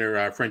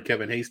listener, friend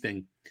Kevin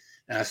Hastings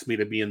asked me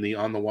to be in the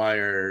On the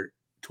Wire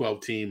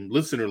 12-team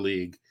listener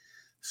league.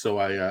 So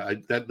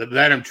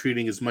that I'm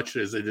treating as much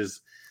as it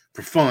is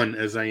for fun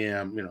as I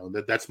am.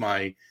 That's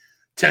my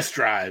test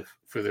drive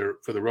for the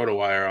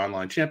RotoWire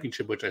online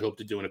championship, which I hope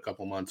to do in a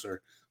couple months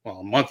or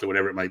a month or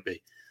whatever it might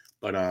be.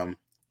 But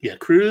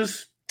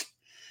Cruz.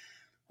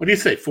 What do you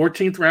say?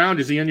 14th round?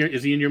 Is he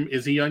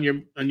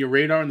on your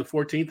radar in the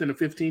 14th and the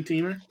 15th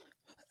teamer?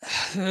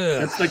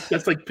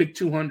 That's like pick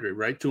 200,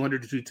 right?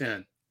 200 to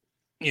 210.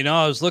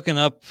 I was looking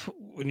up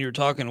when you were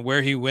talking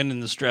where he went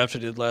in this draft I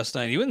did last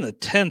night. He went in the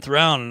 10th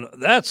round.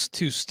 That's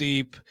too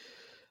steep.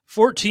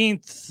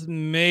 14th,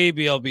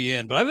 maybe I'll be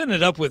in, but I've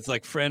ended up with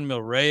like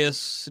Franmil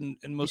Reyes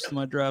in most of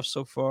my drafts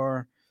so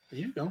far. There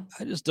you go.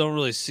 I just don't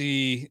really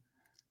see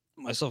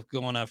myself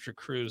going after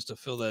Cruz to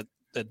fill that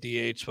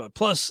DH spot.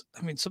 Plus,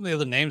 some of the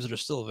other names that are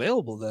still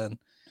available, then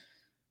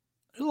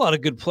there's a lot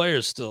of good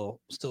players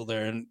still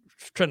there, and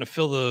trying to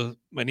fill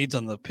my needs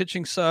on the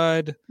pitching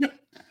side. Yep.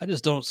 I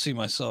just don't see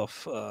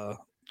myself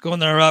going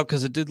that route,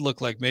 because it did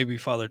look like maybe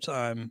Father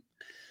Time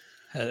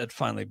had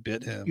finally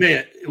bit him.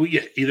 Man,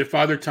 either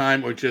Father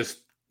Time or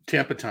just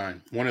Tampa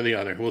Time, one or the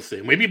other. We'll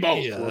see. Maybe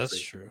both. Yeah,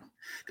 that's true.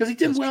 Because he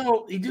did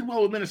well. He did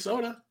well with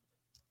Minnesota.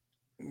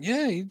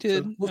 Yeah, he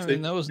did. So we'll see.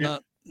 That was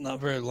not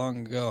very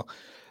long ago.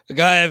 The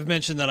guy I've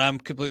mentioned that I'm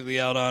completely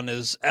out on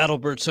is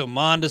Adalberto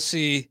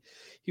Mondesi.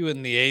 He went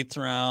in the 8th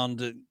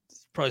round.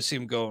 Probably see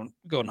him going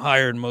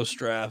higher in most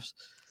drafts.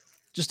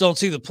 just don't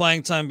see the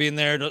playing time being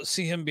there. Don't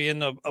see him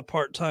being a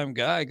part-time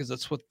guy because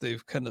that's what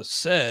they've kind of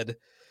said.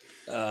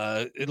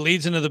 It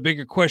leads into the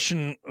bigger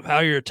question of how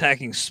you're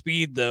attacking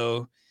speed,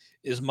 though.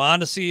 Is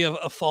Mondesi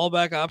a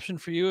fallback option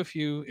for you if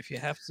you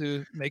have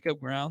to make up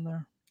ground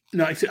there?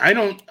 No,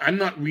 I'm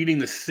not reading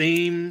the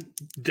same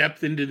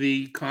depth into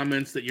the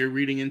comments that you're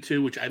reading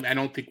into, which I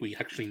don't think we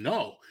actually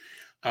know.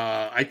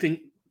 I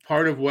think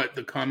part of what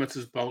the comments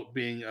is about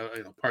being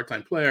a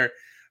part-time player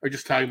are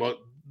just talking about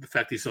the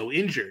fact he's so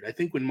injured. I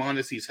think when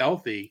Mondesi's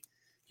healthy,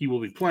 he will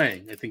be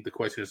playing. I think the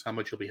question is how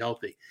much he'll be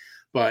healthy.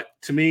 But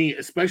to me,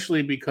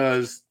 especially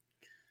because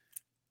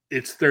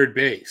it's third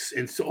base,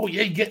 and so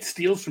you get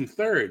steals from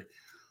third.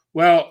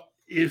 Well,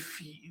 if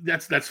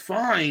that's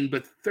fine,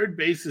 but third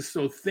base is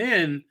so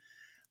thin.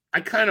 I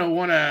kind of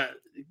want to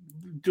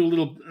do a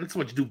little, not so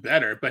much do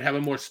better, but have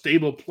a more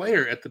stable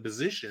player at the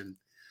position,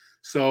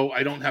 so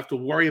I don't have to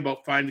worry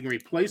about finding a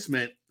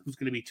replacement who's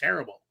going to be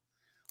terrible.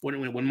 When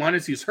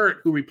Mondesi's hurt,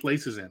 who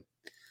replaces him?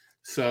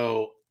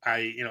 So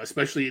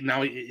especially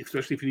now,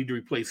 especially if you need to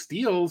replace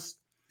steals,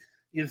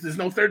 there's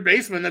no third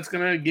baseman that's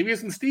going to give you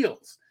some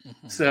steals.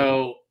 Mm-hmm.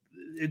 So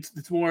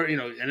it's more,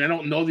 and I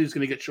don't know that he's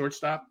going to get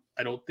shortstop.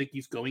 I don't think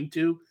he's going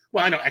to.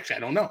 Well, I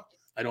don't know.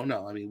 I don't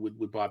know. I mean,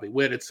 with Bobby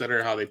Witt, et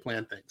cetera, how they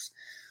plan things.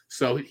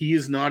 So he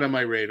is not on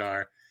my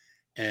radar.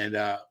 And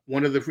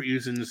one of the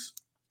reasons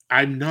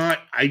I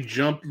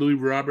jumped Louis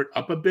Robert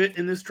up a bit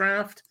in this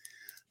draft,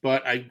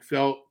 but I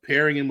felt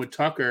pairing him with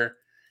Tucker,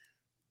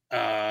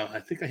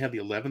 I think I had the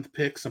 11th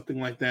pick, something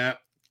like that.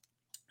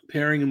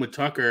 Pairing him with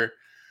Tucker,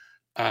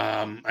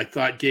 I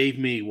thought gave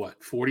me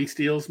 40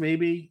 steals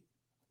maybe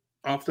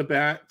off the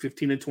bat,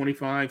 15 and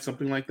 25,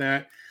 something like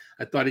that.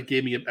 I thought it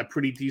gave me a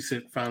pretty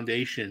decent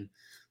foundation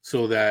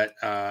so that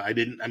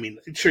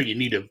sure, you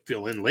need to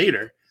fill in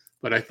later,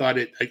 but I thought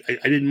I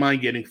didn't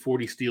mind getting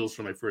 40 steals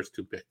for my first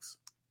two picks.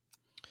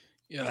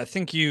 Yeah, I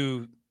think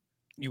you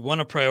want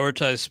to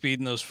prioritize speed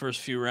in those first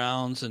few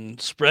rounds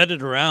and spread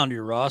it around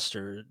your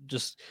roster.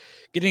 Just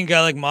getting a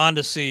guy like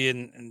Mondesi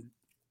and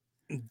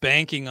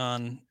banking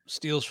on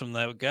steals from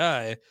that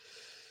guy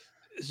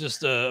is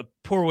just a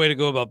poor way to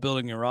go about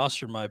building your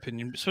roster, in my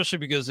opinion, especially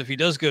because if he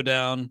does go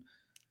down,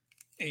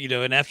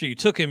 and after you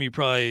took him, you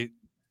probably,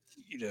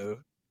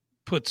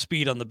 put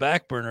speed on the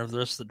back burner of the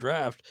rest of the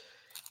draft.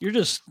 You're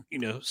just,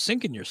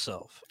 sinking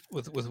yourself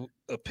with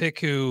a pick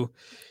who,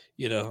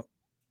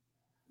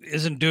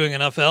 isn't doing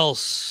enough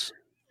else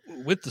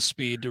with the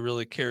speed to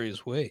really carry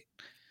his weight.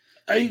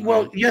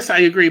 Yes, I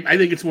agree. I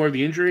think it's more of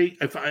the injury.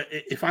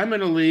 If I'm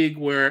in a league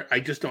where I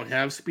just don't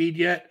have speed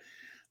yet,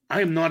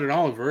 I am not at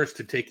all averse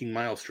to taking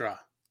Myles Straw.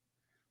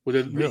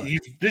 Really?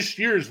 This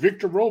year's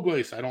Victor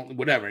Robles,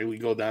 whatever, we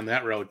go down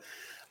that road.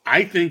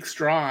 I think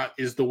Straw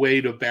is the way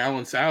to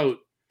balance out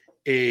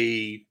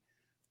a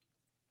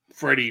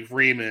Freddie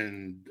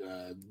Freeman,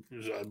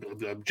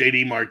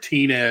 JD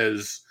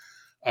Martinez,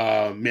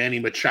 Manny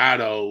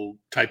Machado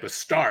type of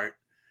start.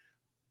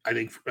 I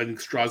think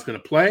Straw's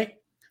going to play.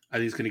 I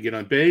think he's going to get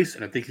on base,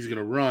 and I think he's going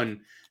to run.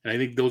 And I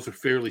think those are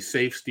fairly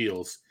safe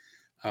steals.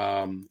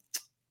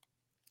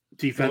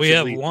 Defensively, we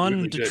have one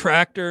really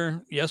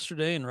detractor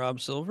yesterday in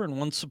Rob Silver and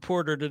one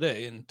supporter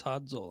today in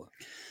Todd Zola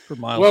for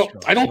Myles. Well,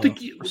 Straw. I don't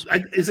think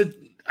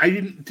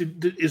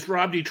is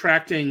Rob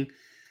detracting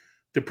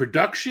the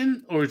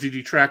production, or is he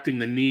detracting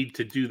the need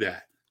to do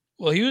that?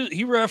 Well,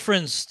 he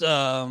referenced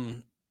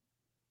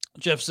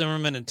Jeff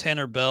Zimmerman and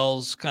Tanner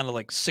Bell's kind of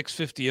like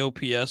 650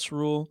 OPS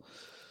rule,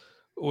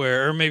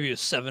 or maybe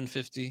it's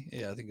 750.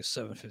 Yeah, I think it's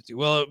 750.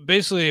 Well,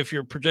 basically, if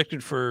you're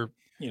projected for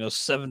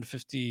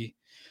 750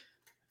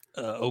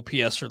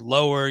 OPS or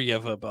lower, you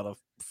have about a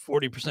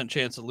 40%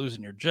 chance of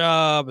losing your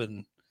job,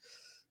 and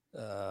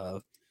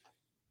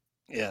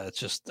it's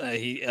just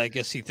I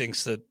guess he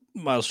thinks that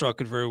Myles Straw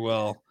could very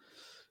well.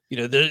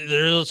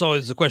 There's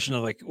always the question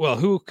of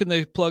who can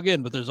they plug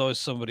in? But there's always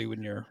somebody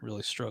when you're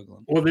really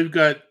struggling. Well, they've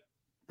got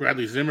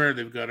Bradley Zimmer,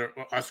 they've got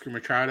Oscar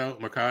Mercado,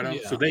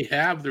 yeah. So they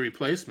have the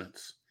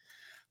replacements.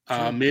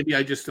 Maybe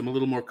I just am a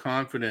little more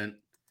confident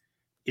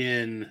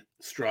in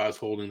Straw's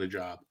holding the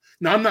job.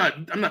 Now,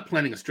 I'm not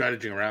planning a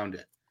strategy around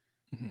it,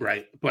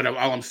 right? But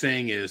all I'm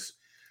saying is,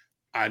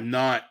 I'm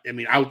not. I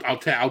mean, I'll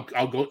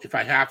go if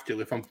I have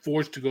to. If I'm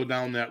forced to go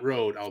down that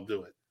road, I'll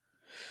do it.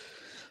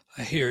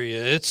 I hear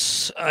you.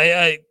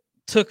 I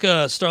took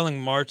Starling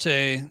Marte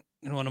in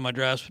one of my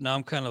drafts, but now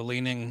I'm kind of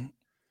leaning.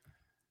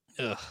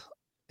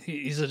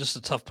 He's just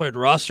a tough player to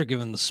roster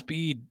given the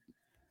speed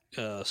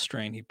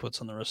strain he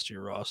puts on the rest of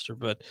your roster.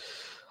 But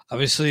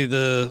obviously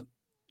the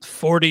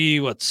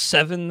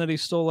 7 that he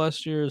stole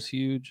last year is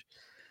huge.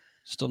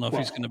 Still know if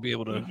he's going to be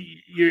able to.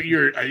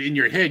 You're in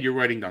your head. You're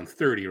writing down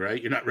 30,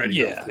 right? You're not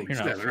writing down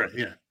 47, right?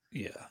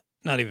 Yeah,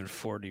 not even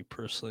 40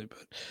 personally,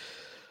 but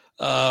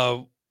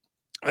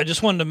I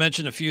just wanted to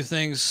mention a few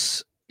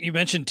things. You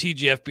mentioned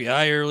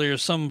TGFBI earlier.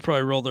 Some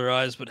probably rolled their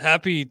eyes, but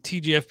happy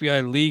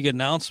TGFBI League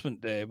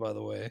announcement day, by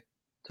the way,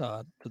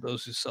 Todd, for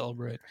those who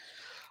celebrate.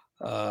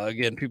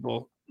 Again,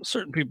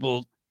 certain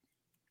people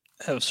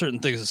have certain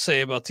things to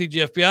say about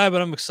TGFBI,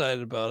 but I'm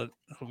excited about it.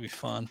 It'll be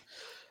fun.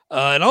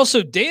 And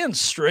also Dan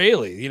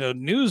Straley.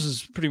 News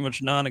is pretty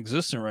much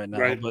non-existent right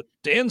now, but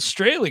Dan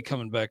Straley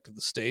coming back to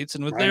the States,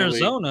 and with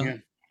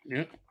Arizona,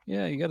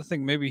 yeah, you got to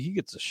think maybe he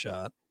gets a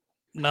shot.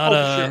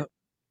 Not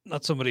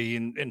somebody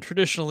in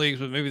traditional leagues,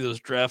 but maybe those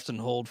draft and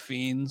hold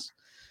fiends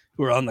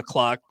who are on the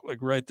clock like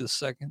right this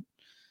second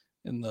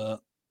in the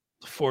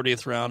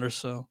 40th round or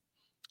so.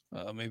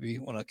 Maybe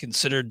want to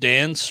consider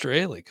Dan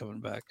Straley coming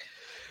back.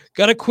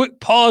 Got a quick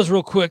pause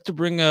real quick to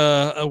bring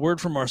a word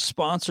from our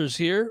sponsors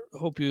here.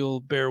 Hope you'll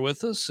bear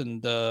with us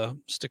and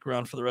stick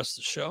around for the rest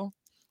of the show.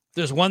 If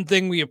there's one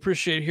thing we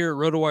appreciate here at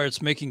RotoWire,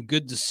 it's making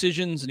good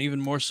decisions, and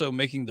even more so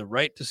making the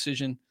right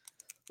decision.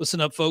 Listen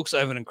up, folks. I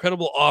have an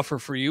incredible offer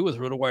for you with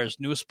RotoWire's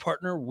newest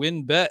partner,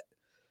 WynnBET,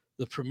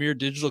 the premier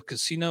digital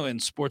casino and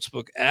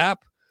sportsbook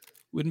app.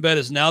 WynnBET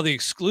is now the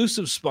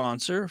exclusive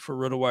sponsor for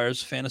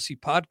RotoWire's fantasy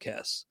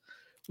podcasts.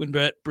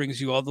 WynnBET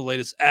brings you all the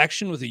latest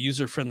action with a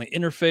user-friendly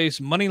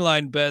interface,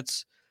 moneyline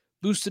bets,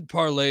 boosted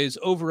parlays,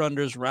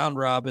 over-unders, round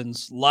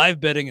robins, live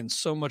betting, and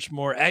so much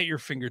more at your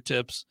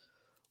fingertips.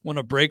 Want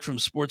a break from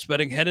sports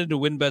betting? Head into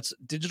WynnBET's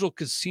digital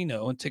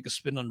casino and take a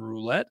spin on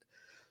roulette,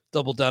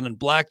 double down in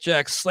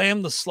blackjack,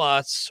 slam the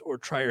slots, or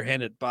try your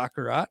hand at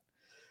baccarat.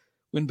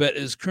 WynnBET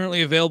is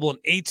currently available in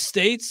 8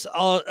 states,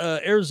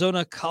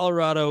 Arizona,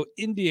 Colorado,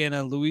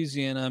 Indiana,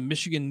 Louisiana,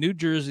 Michigan, New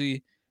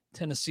Jersey,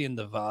 Tennessee, and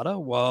Nevada,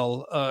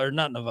 or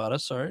not Nevada,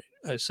 sorry.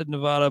 I said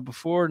Nevada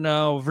before,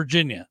 now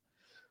Virginia,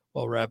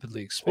 while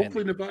rapidly expanding.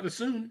 Hopefully Nevada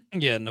soon.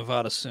 Yeah,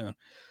 Nevada soon.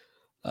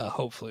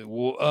 Hopefully.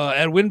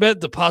 At WynnBET,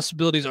 the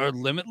possibilities are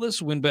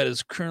limitless. WynnBET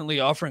is currently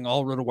offering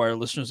all RotoWire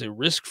listeners a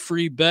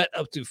risk-free bet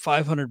up to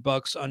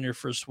 $500 on your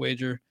first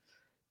wager.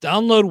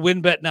 Download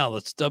WynnBET now.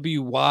 That's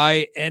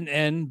WYNNBET.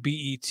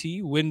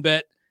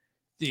 WynnBET,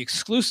 the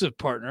exclusive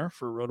partner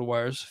for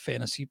RotoWire's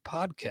fantasy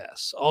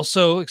podcasts.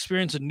 Also,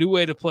 experience a new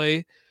way to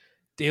play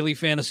daily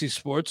fantasy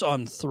sports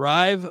on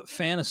Thrive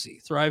Fantasy.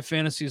 Thrive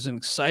Fantasy is an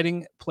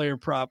exciting player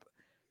prop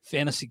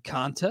fantasy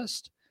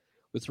contest.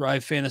 With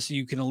Thrive Fantasy,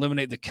 you can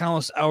eliminate the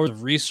countless hours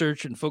of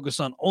research and focus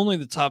on only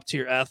the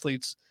top-tier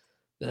athletes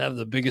that have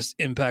the biggest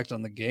impact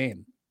on the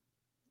game.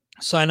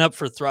 Sign up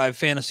for Thrive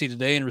Fantasy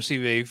today and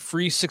receive a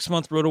free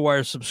 6-month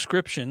RotoWire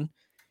subscription.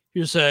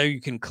 Here's how you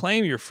can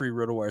claim your free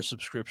RotoWire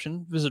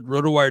subscription. Visit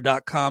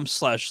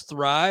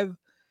rotowire.com/thrive.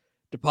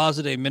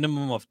 Deposit a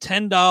minimum of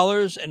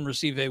 $10 and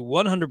receive a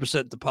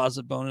 100%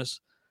 deposit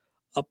bonus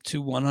up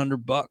to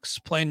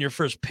 $100. Play in your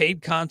first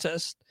paid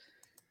contest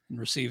and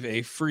receive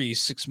a free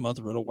 6-month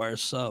RotoWire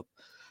sub.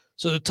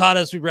 So, Todd,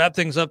 as we wrap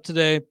things up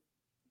today,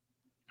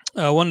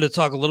 I wanted to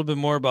talk a little bit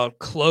more about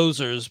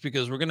closers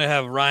because we're going to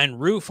have Ryan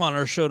Roof on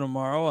our show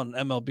tomorrow on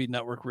MLB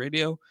Network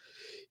Radio.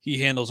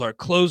 He handles our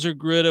closer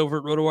grid over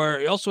at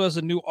RotoWire. He also has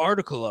a new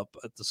article up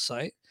at the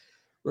site,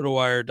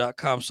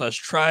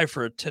 rotowire.com/try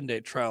for a 10-day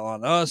trial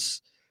on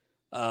us.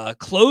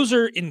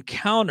 Closer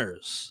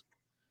Encounters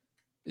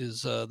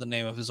is the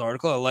name of his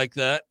article. I like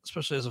that,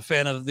 especially as a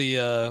fan of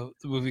the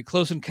movie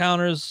Close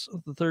Encounters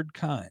of the Third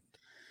Kind.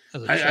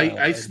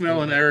 I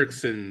smell an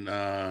Erickson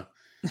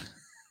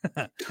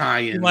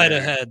tie-in. He might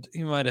have had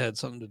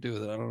something to do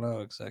with it. I don't know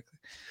exactly,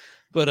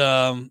 but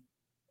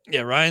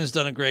yeah, Ryan's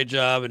done a great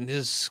job in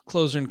his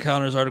Closer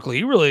Encounters article.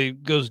 He really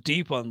goes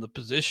deep on the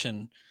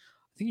position.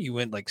 I think he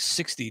went like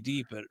 60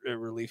 deep at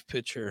relief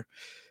pitcher,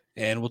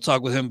 and we'll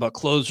talk with him about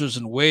closers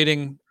and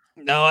waiting.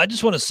 Now, I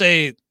just want to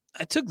say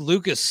I took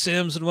Lucas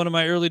Sims in one of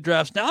my early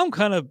drafts. Now I'm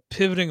kind of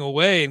pivoting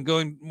away and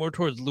going more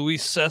towards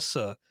Luis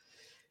Cessa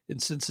in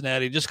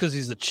Cincinnati, just because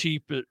he's the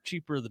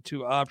cheaper of the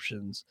two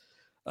options.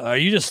 Are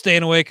you just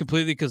staying away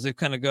completely because they've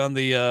kind of gone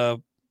the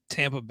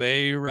Tampa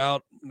Bay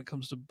route when it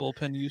comes to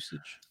bullpen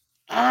usage?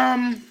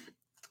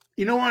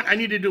 You know what? I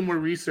need to do more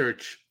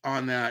research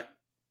on that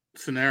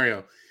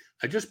scenario.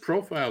 I just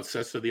profiled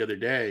Cessa the other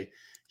day,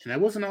 and I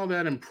wasn't all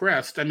that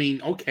impressed. I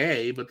mean,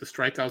 okay, but the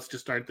strikeouts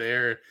just aren't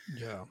there.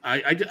 Yeah,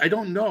 I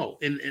don't know,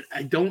 and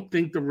I don't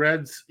think the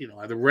Reds.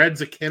 Are the Reds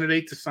a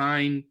candidate to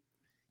sign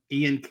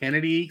Ian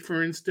Kennedy,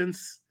 for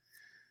instance?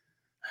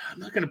 I'm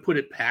not going to put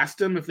it past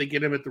them if they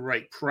get him at the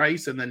right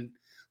price, and then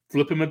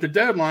flip him at the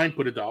deadline.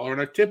 Put $1 in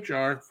a tip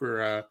jar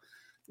for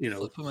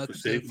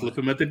flip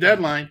him at the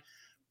deadline.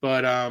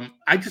 But I'm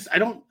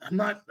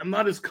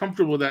not as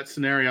comfortable with that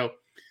scenario.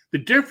 The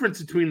difference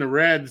between the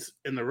Reds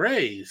and the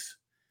Rays,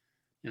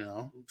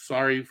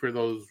 sorry for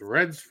those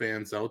Reds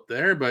fans out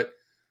there, but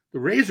the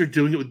Rays are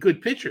doing it with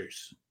good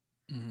pitchers.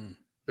 Mm-hmm.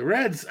 The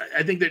Reds,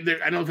 I think that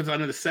I don't know if it's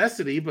on a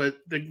necessity, but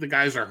the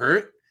guys are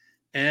hurt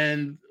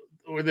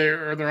or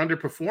they're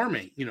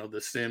underperforming.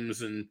 The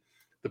Sims and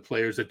the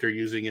players that they're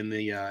using in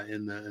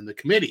the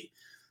committee.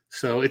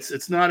 So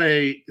it's not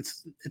a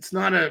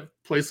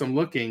place I'm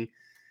looking.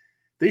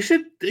 They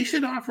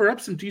should offer up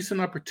some decent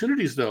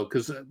opportunities, though,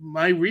 because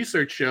my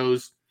research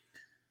shows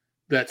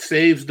that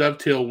saves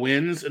dovetail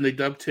wins and they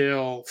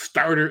dovetail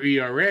starter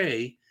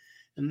ERA,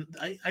 and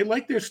I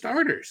like their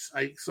starters.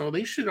 So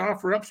they should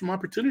offer up some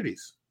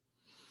opportunities.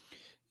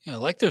 Yeah, I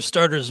like their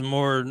starters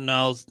more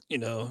now,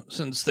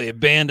 since they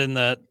abandoned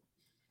that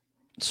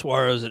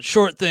Suarez at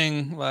short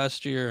thing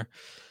last year,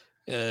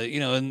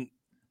 and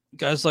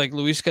guys like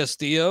Luis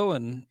Castillo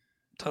and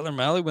Tyler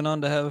Mahle went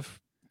on to have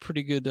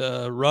pretty good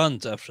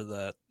runs after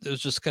that. It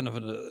was just kind of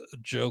a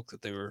joke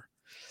that they were,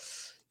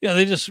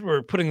 they just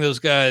were putting those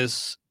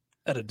guys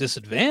at a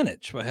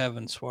disadvantage by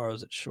having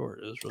Suarez at short.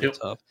 It was really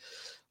tough.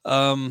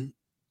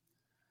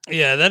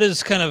 Yeah, that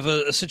is kind of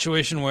a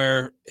situation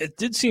where it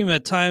did seem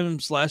at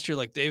times last year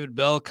like David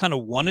Bell kind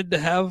of wanted to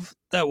have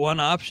that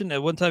one option.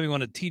 At one time, he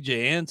wanted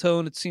TJ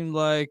Antone, it seemed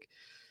like.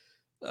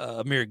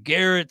 Amir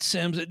Garrett,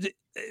 Sims. It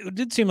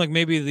did seem like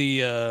maybe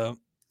the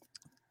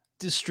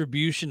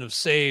distribution of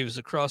saves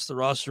across the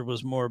roster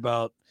was more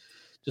about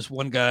just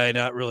one guy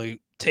not really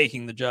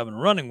taking the job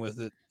and running with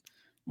it,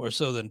 more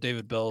so than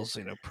David Bell's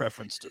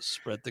preference to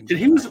spread things.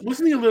 And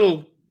wasn't he a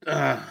little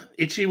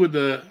itchy with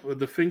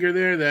the finger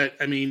there? That,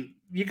 I mean,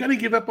 you're going to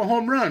give up a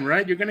home run,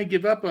 right? You're going to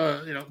give up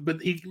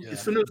but he. Yeah.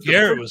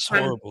 Garrett was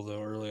horrible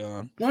though early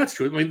on. Well, that's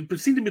true. I mean, it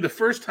seemed to be the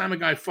first time a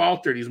guy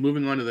faltered, he's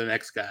moving on to the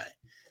next guy,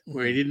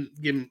 where he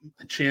didn't give him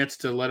a chance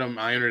to let him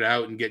iron it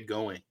out and get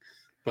going.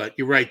 But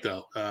you're right,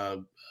 though.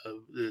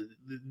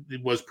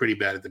 It was pretty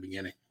bad at the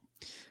beginning.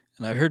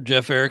 And I heard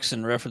Jeff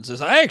Erickson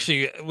references. I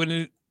actually,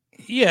 when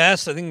he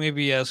asked, I think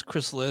maybe he asked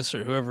Chris Liss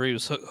or whoever he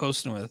was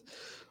hosting with,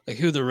 like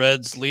who the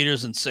Reds'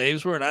 leaders and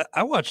saves were. And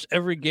I watched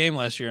every game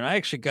last year, and I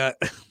actually got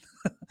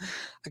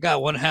I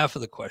got one half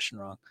of the question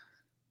wrong.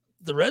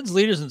 The Reds'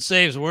 leaders and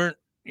saves weren't,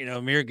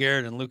 Amir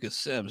Garrett and Lucas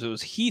Sims. It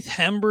was Heath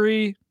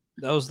Hembree.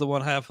 That was the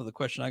one half of the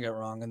question I got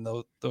wrong. And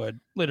though I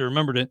later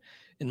remembered it,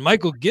 and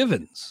Michael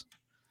Givens.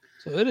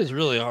 So it is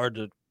really hard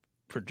to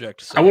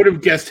project. I would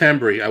have guessed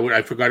Hembree.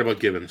 I forgot about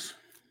Givens.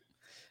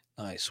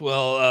 Nice.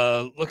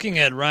 Well, looking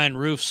at Ryan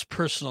Roof's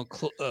personal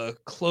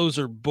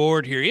closer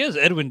board here, he has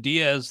Edwin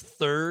Diaz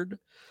third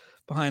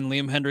behind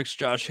Liam Hendricks,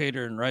 Josh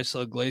Hader, and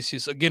Raisel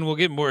Iglesias. Again, we'll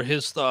get more of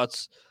his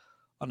thoughts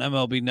on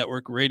MLB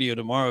Network Radio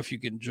tomorrow if you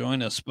can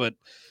join us. But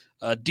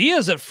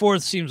Diaz at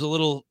fourth seems a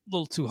little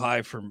too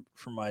high for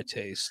my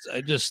taste.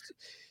 I just,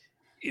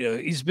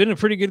 he's been a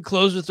pretty good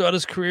closer throughout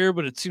his career,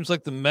 but it seems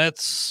like the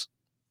Mets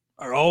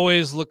are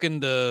always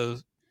looking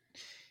to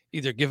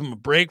either give him a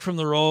break from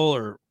the role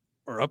or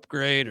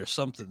upgrade or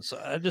something. So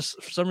I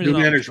just, for some reason, new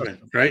management,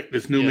 right?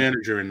 There's new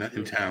manager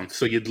in town.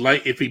 So you'd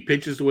like, if he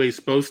pitches the way he's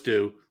supposed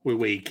to, or the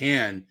way he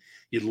can,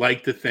 you'd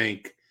like to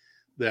think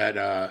that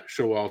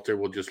Showalter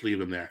will just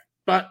leave him there.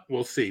 But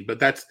we'll see. But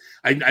that's,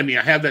 I mean,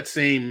 I have that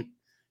same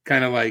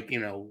kind of like,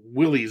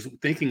 Willie's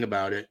thinking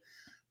about it,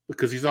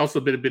 because he's also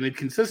been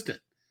inconsistent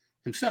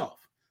himself.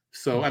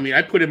 So, I mean,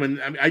 I put him in,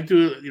 I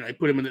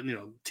put him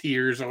in,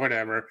 tiers or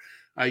whatever.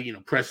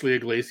 Presley,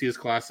 Iglesias,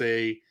 Class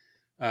A,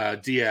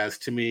 Diaz,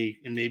 to me,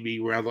 and maybe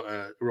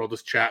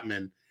Aroldis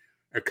Chapman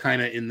are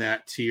kind of in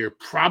that tier.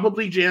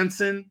 Probably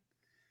Jansen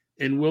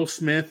and Will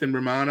Smith and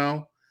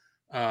Romano.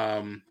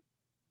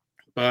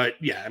 But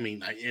yeah, I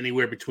mean,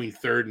 anywhere between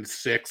third and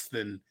sixth,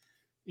 and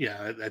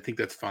yeah, I think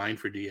that's fine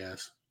for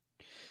Diaz.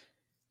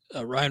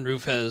 Ryan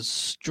Roof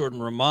has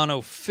Jordan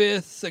Romano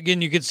fifth.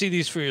 Again, you can see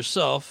these for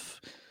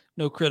yourself.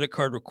 No credit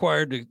card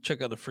required. To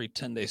check out the free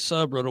 10-day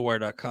sub,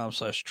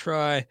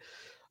 rotowire.com/try.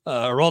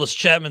 Aroldis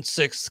Chapman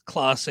sixth,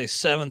 Clase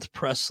seventh,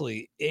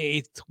 Presley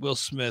eighth, Will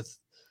Smith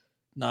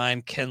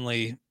 9,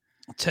 Kenley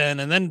 10,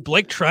 and then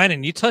Blake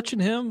Trinan. You touching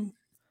him?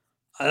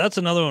 That's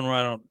another one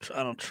where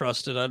I don't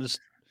trust it. I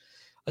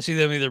see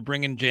them either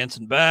bringing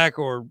Jansen back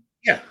or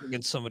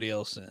bringing somebody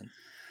else in.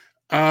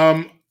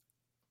 I'm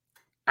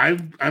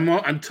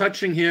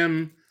touching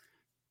him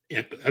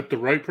at the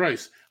right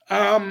price.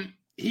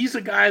 He's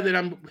a guy that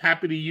I'm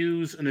happy to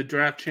use in a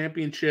draft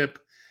championship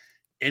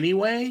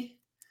anyway.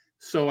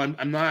 So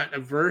I'm not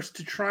averse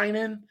to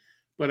Trinan,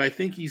 but I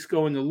think he's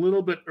going a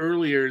little bit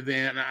earlier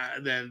than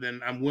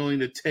I'm willing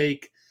to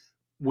take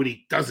when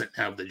he doesn't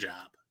have the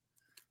job,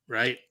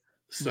 right?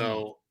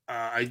 So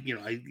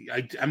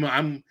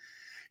I'm.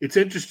 It's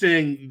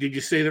interesting. Did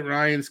you say that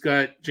Ryan's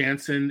got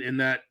Jansen in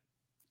that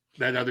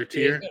other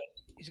tier?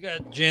 He's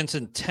got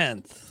Jansen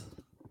 10th.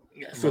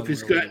 Yeah. So if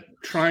he's got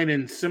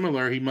Trinan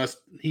similar, he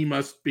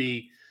must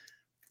be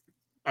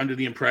under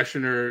the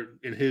impression, or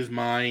in his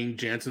mind,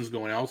 Jansen's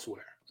going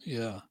elsewhere.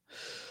 Yeah.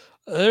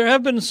 There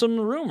have been some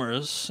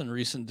rumors in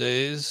recent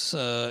days.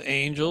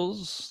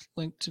 Angels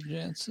linked to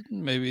Jansen.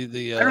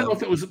 Maybe I don't know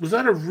if it was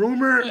that a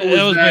rumor? Or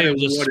that was maybe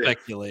just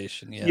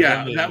speculation.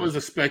 Yeah, that was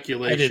a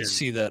speculation. I did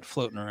see that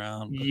floating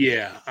around.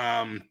 Yeah.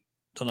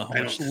 Don't know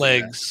how much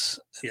legs.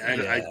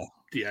 I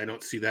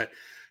don't see that.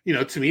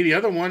 To me, the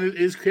other one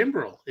is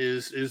Kimbrel.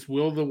 Is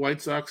will the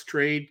White Sox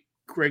trade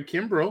Craig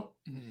Kimbrel?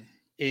 Mm-hmm.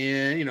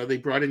 And they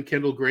brought in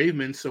Kendall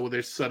Graveman, so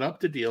they're set up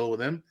to deal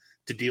him.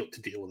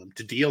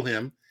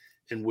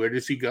 And where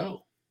does he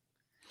go?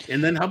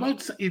 And then how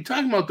about you're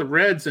talking about the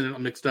Reds and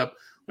I'm mixed up?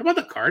 What about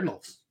the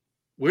Cardinals?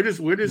 Where does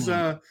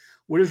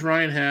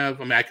Ryan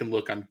have? I can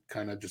look. I'm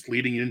kind of just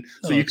leading in,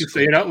 so you can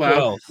say it out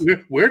loud.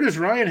 Where does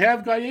Ryan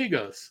have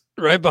Gallegos?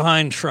 Right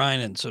behind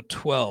Trinan, so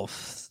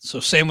 12th. So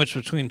sandwiched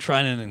between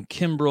Trinan and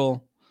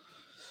Kimbrel.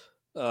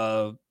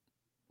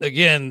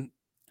 Again,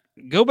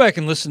 go back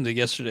and listen to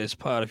yesterday's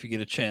pod if you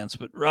get a chance.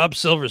 But Rob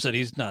Silver said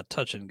he's not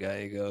touching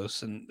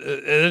Gallegos, and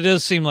it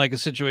does seem like a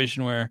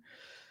situation where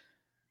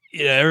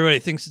Yeah, everybody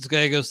thinks it's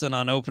Gallegos. Then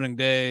on opening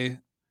day,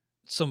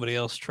 somebody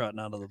else trotting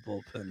out of the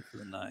bullpen for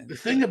the ninth. The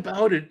thing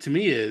about it to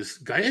me is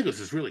Gallegos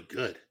is really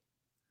good.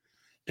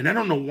 And I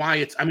don't know why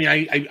it's. I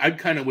mean, I'm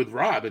kind of with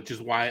Rob. It's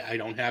just why I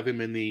don't have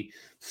him in the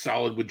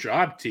solid with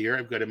job tier.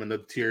 I've got him in the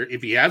tier.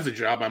 If he has a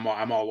job,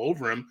 I'm all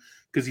over him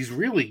because he's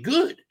really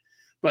good.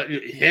 But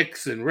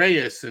Hicks and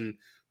Reyes and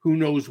who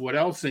knows what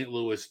else St.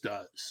 Louis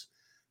does.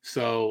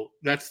 So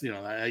that's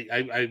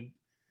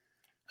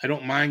I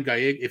don't mind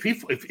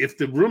Gallegos if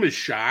the room is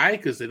shy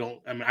because they don't.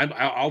 I mean,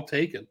 I'll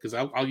take him because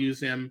I'll use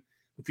him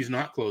if he's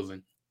not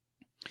closing.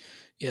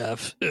 Yeah,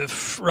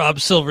 if Rob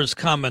Silver's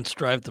comments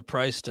drive the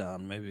price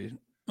down, maybe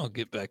I'll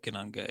get back in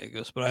on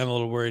Gallegos, but I'm a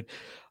little worried.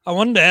 I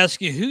wanted to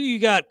ask you who you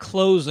got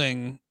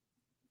closing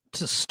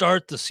to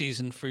start the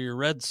season for your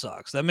Red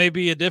Sox. That may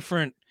be a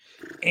different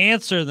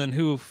answer than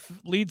who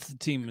leads the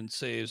team in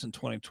saves in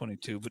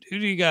 2022, but who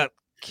do you got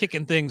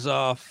kicking things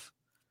off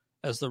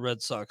as the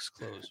Red Sox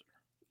closer?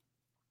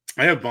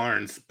 I have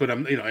Barnes, but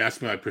I'm,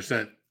 ask me my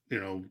percent,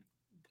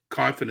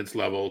 confidence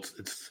level.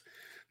 It's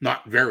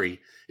not very.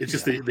 It's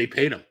just they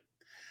paid him.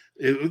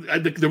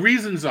 The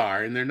reasons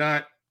are, and they're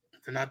not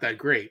that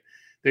great.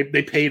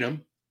 They paid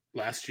him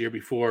last year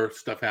before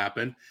stuff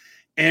happened,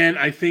 and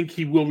I think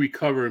he will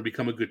recover and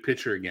become a good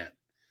pitcher again.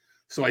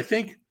 So I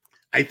think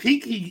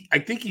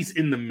he's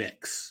in the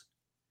mix.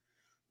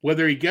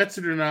 Whether he gets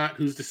it or not,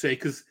 who's to say?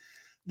 Because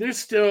there's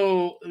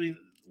still,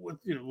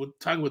 we're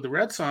talking about the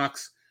Red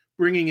Sox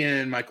bringing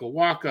in Michael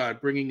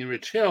Wacha, bringing in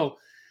Rich Hill.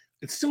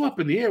 It's still up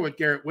in the air what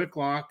Garrett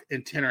Whitlock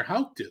and Tanner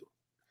Houck do.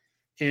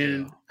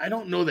 And I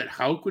don't know that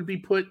Houck would be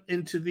put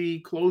into the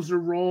closer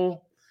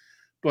role,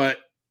 but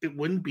it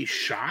wouldn't be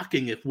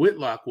shocking if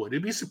Whitlock would.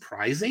 It'd be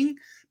surprising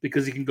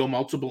because he can go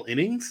multiple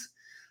innings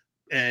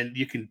and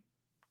you can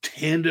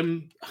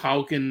tandem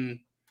Houck and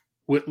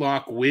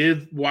Whitlock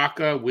with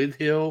Wacha, with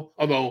Hill.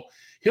 Although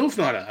Hill's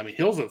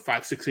Hill's a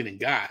 5-6 inning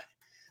guy.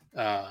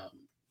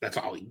 That's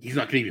all. He's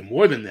not going to be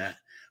more than that,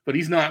 but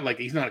he's not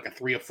like a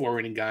 3 or 4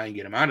 inning guy and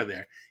get him out of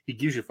there. He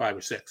gives you 5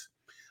 or 6.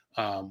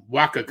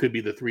 Wacha could be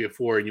the 3 or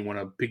 4, and you want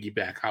to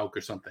piggyback Houck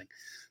or something.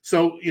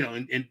 So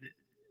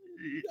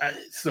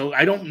so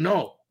I don't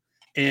know,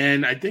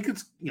 and I think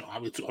it's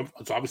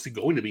it's obviously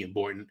going to be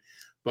important.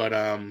 But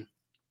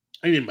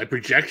my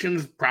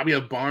projections probably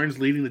have Barnes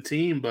leading the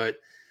team, but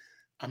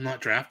I'm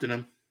not drafting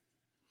him.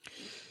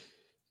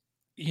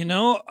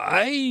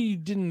 I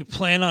didn't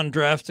plan on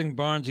drafting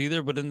Barnes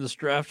either, but in this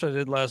draft I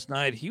did last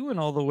night, he went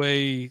all the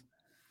way.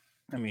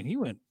 He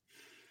went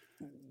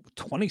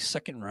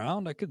 22nd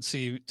round. I could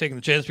see taking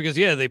the chance because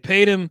they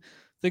paid him.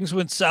 Things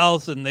went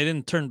south and they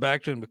didn't turn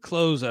back to him to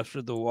close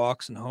after the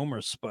walks and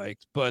homers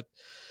spiked, but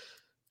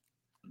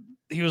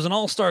he was an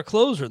all-star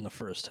closer in the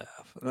first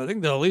half. And I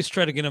think they'll at least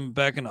try to get him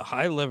back in a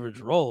high leverage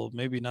role.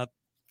 Maybe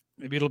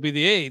it'll be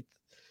the 8th,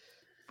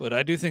 but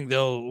I do think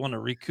they'll want to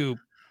recoup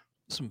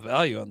some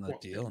value on that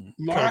deal and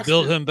try to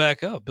build him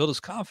back up, build his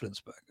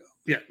confidence back up.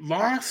 Yeah.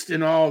 Lost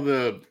in all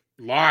the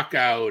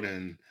lockout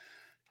and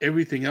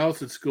everything else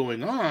that's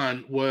going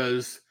on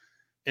was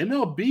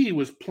MLB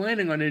was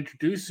planning on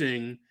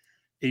introducing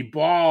a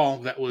ball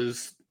that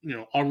was,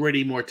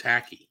 already more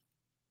tacky.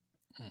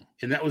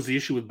 And that was the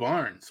issue with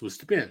Barnes, was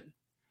spin.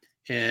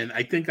 And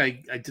I think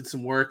I did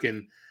some work,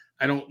 and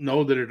I don't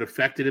know that it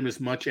affected him as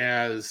much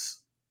as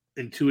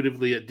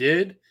intuitively it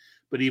did,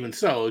 but even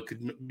so, it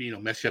could,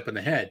 mess you up in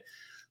the head.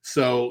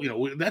 So,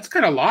 that's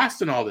kind of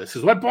lost in all this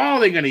is what ball are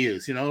they going to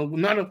use? Not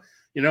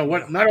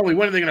only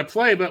when are they going to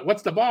play, but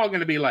what's the ball going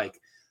to be like?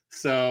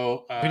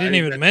 So we didn't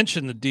even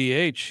mention the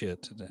DH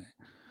shit today.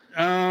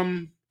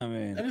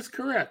 That is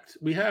correct.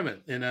 We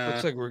haven't. And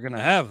looks like we're going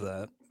to have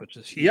that, which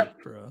is huge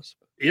for us.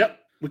 Yep,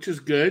 which is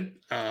good.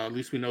 At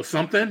least we know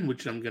something,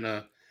 which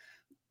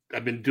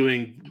I've been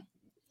doing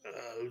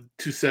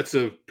 2 sets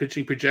of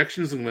pitching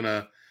projections. I'm going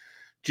to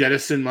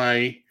jettison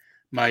my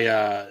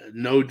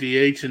no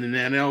DH and an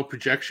NL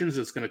projections.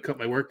 It's going to cut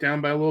my work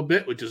down by a little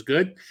bit, which is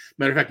good.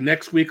 Matter of fact,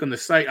 next week on the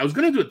site, I was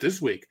going to do it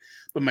this week,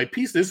 but my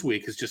piece this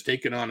week has just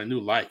taken on a new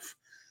life.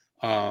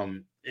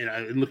 And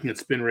I'm looking at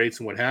spin rates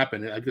and what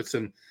happened. I've got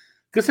some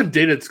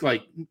data. It's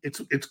like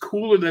it's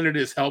cooler than it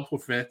is helpful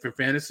for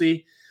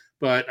fantasy,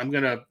 but I'm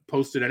going to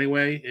post it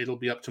anyway. It'll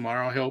be up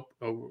tomorrow, I hope,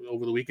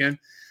 over the weekend.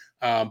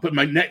 But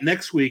my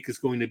next week is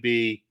going to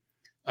be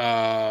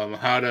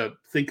how to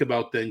think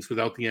about things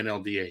without the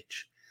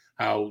NLDH,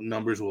 how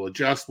numbers will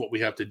adjust, what we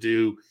have to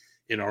do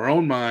in our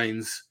own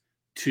minds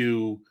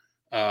to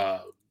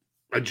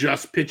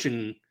adjust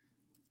pitching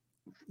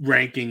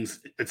rankings,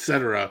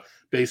 etc.,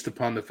 based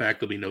upon the fact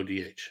there'll be no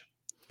DH.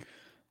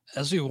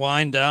 As we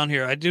wind down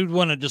here, I do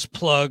want to just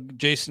plug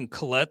Jason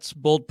Collette's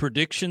Bold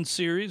Prediction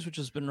series, which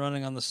has been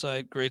running on the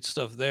site. Great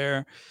stuff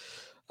there.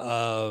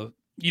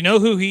 You know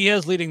who he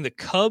has leading the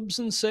Cubs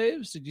in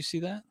saves? Did you see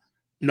that?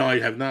 No, I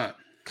have not.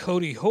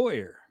 Cody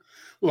Hoyer.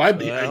 Well,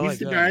 he's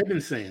the guy I've been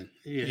saying.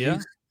 Yeah.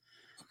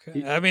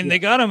 Okay. They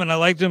got him, and I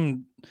liked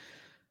him.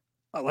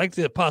 I liked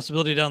the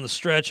possibility down the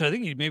stretch. I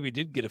think he maybe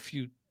did get a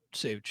few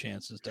save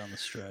chances down the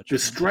stretch. The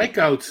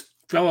strikeouts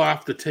fell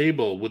off the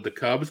table with the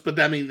Cubs, but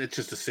I mean, it's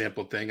just a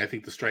sample thing. I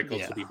think the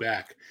strikeouts will be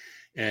back.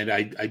 And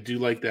I do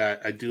like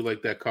that. I do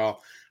like that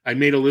call. I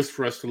made a list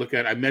for us to look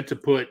at. I meant to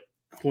put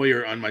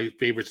Hoyer on my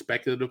favorite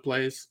speculative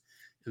plays,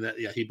 and that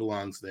he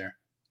belongs there.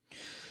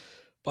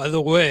 By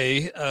the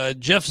way,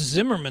 Jeff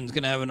Zimmerman's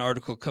going to have an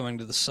article coming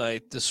to the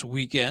site this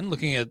weekend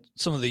looking at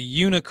some of the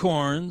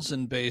unicorns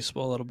in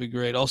baseball. That'll be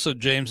great. Also,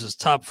 James's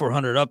top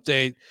 400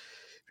 update.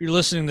 If you're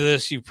listening to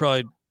this, you've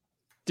probably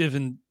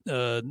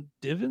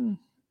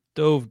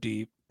dove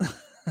deep.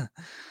 I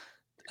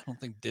don't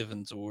think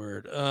divin's a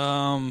word.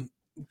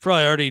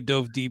 Probably already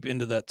dove deep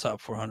into that top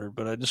 400,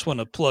 but I just want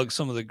to plug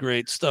some of the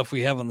great stuff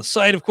we have on the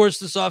site. Of course,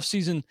 this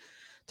offseason,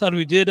 Todd,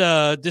 we did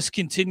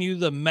discontinue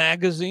the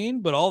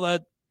magazine, but all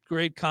that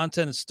great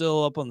content is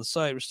still up on the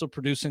site. We're still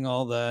producing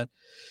all that,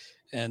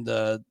 and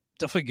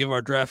definitely give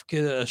our draft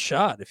kit a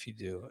shot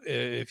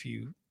if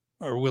you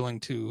are willing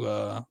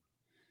to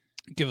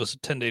give us a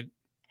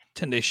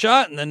 10-day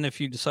shot. And then if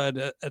you decide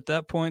at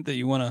that point that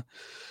you want to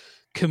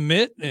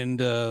commit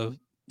and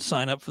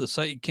sign up for the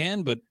site, you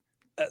can. But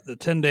at the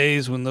 10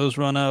 days when those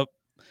run out,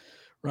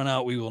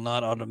 we will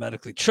not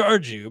automatically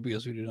charge you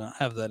because we do not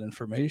have that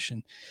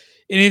information.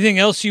 Anything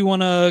else you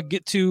want to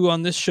get to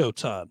on this show,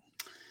 Todd?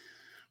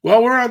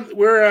 Well,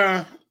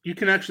 we're you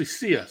can actually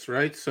see us,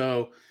 right?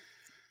 So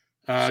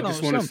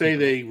just want to say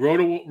they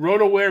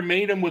RotoWare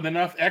made them with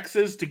enough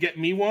X's to get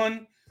me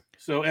one.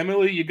 So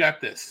Emily, you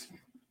got this.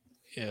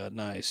 Yeah,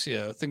 nice.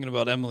 Yeah, thinking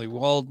about Emily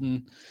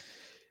Walden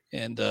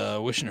and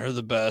wishing her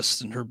the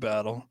best in her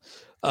battle.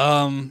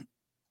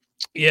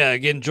 Yeah,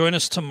 again, join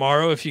us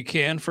tomorrow if you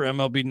can for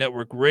MLB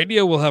Network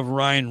Radio. We'll have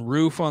Ryan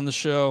Roof on the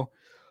show.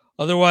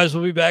 Otherwise,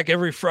 we'll be back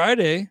every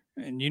Friday.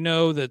 And you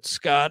know that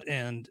Scott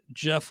and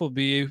Jeff will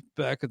be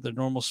back at their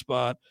normal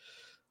spot.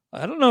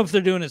 I don't know if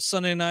they're doing it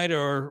Sunday night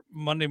or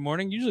Monday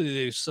morning. Usually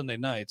they do Sunday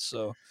night.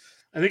 So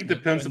I think it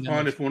depends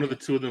upon if one of the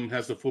two of them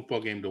has a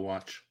football game to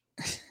watch.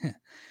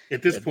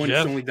 At this point,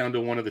 it's only down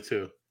to one of the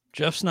two.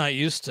 Jeff's not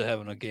used to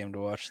having a game to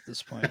watch at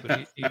this point,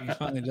 but he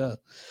finally does.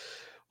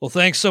 Well,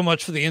 thanks so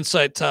much for the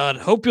insight, Todd.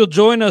 Hope you'll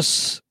join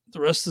us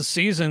the rest of the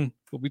season.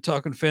 We'll be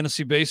talking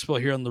fantasy baseball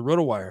here on the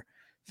RotoWire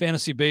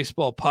Fantasy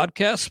Baseball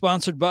Podcast,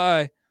 sponsored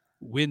by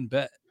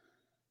WinBet.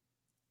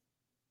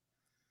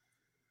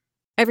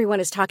 Everyone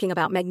is talking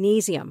about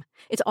magnesium.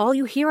 It's all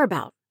you hear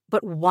about.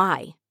 But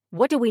why?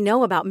 What do we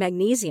know about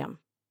magnesium?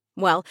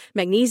 Well,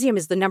 magnesium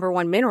is the number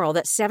one mineral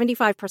that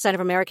 75%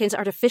 of Americans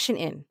are deficient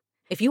in.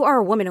 If you are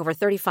a woman over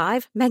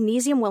 35,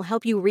 magnesium will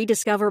help you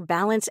rediscover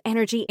balance,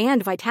 energy,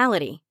 and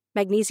vitality.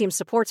 Magnesium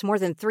supports more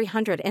than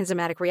 300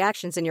 enzymatic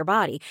reactions in your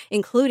body,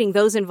 including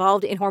those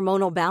involved in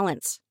hormonal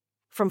balance.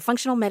 From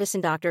functional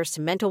medicine doctors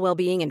to mental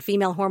well-being and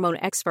female hormone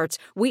experts,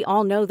 we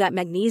all know that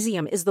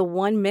magnesium is the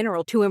one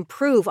mineral to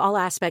improve all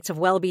aspects of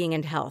well-being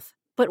and health.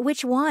 But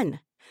which one?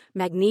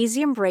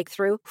 Magnesium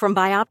Breakthrough from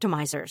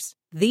Bioptimizers,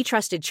 the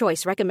trusted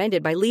choice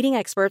recommended by leading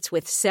experts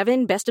with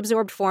 7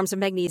 best-absorbed forms of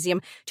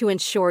magnesium to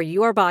ensure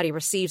your body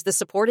receives the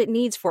support it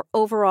needs for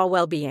overall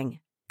well-being.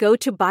 Go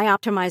to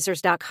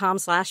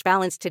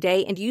bioptimizers.com/balance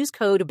today and use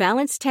code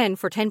BALANCE10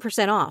 for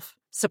 10% off.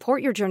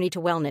 Support your journey to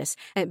wellness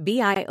at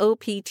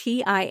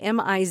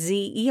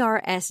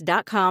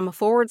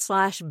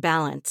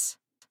bioptimizers.com/balance.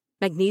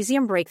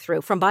 Magnesium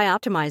Breakthrough from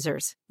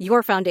Bioptimizers,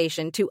 your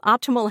foundation to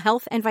optimal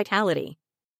health and vitality.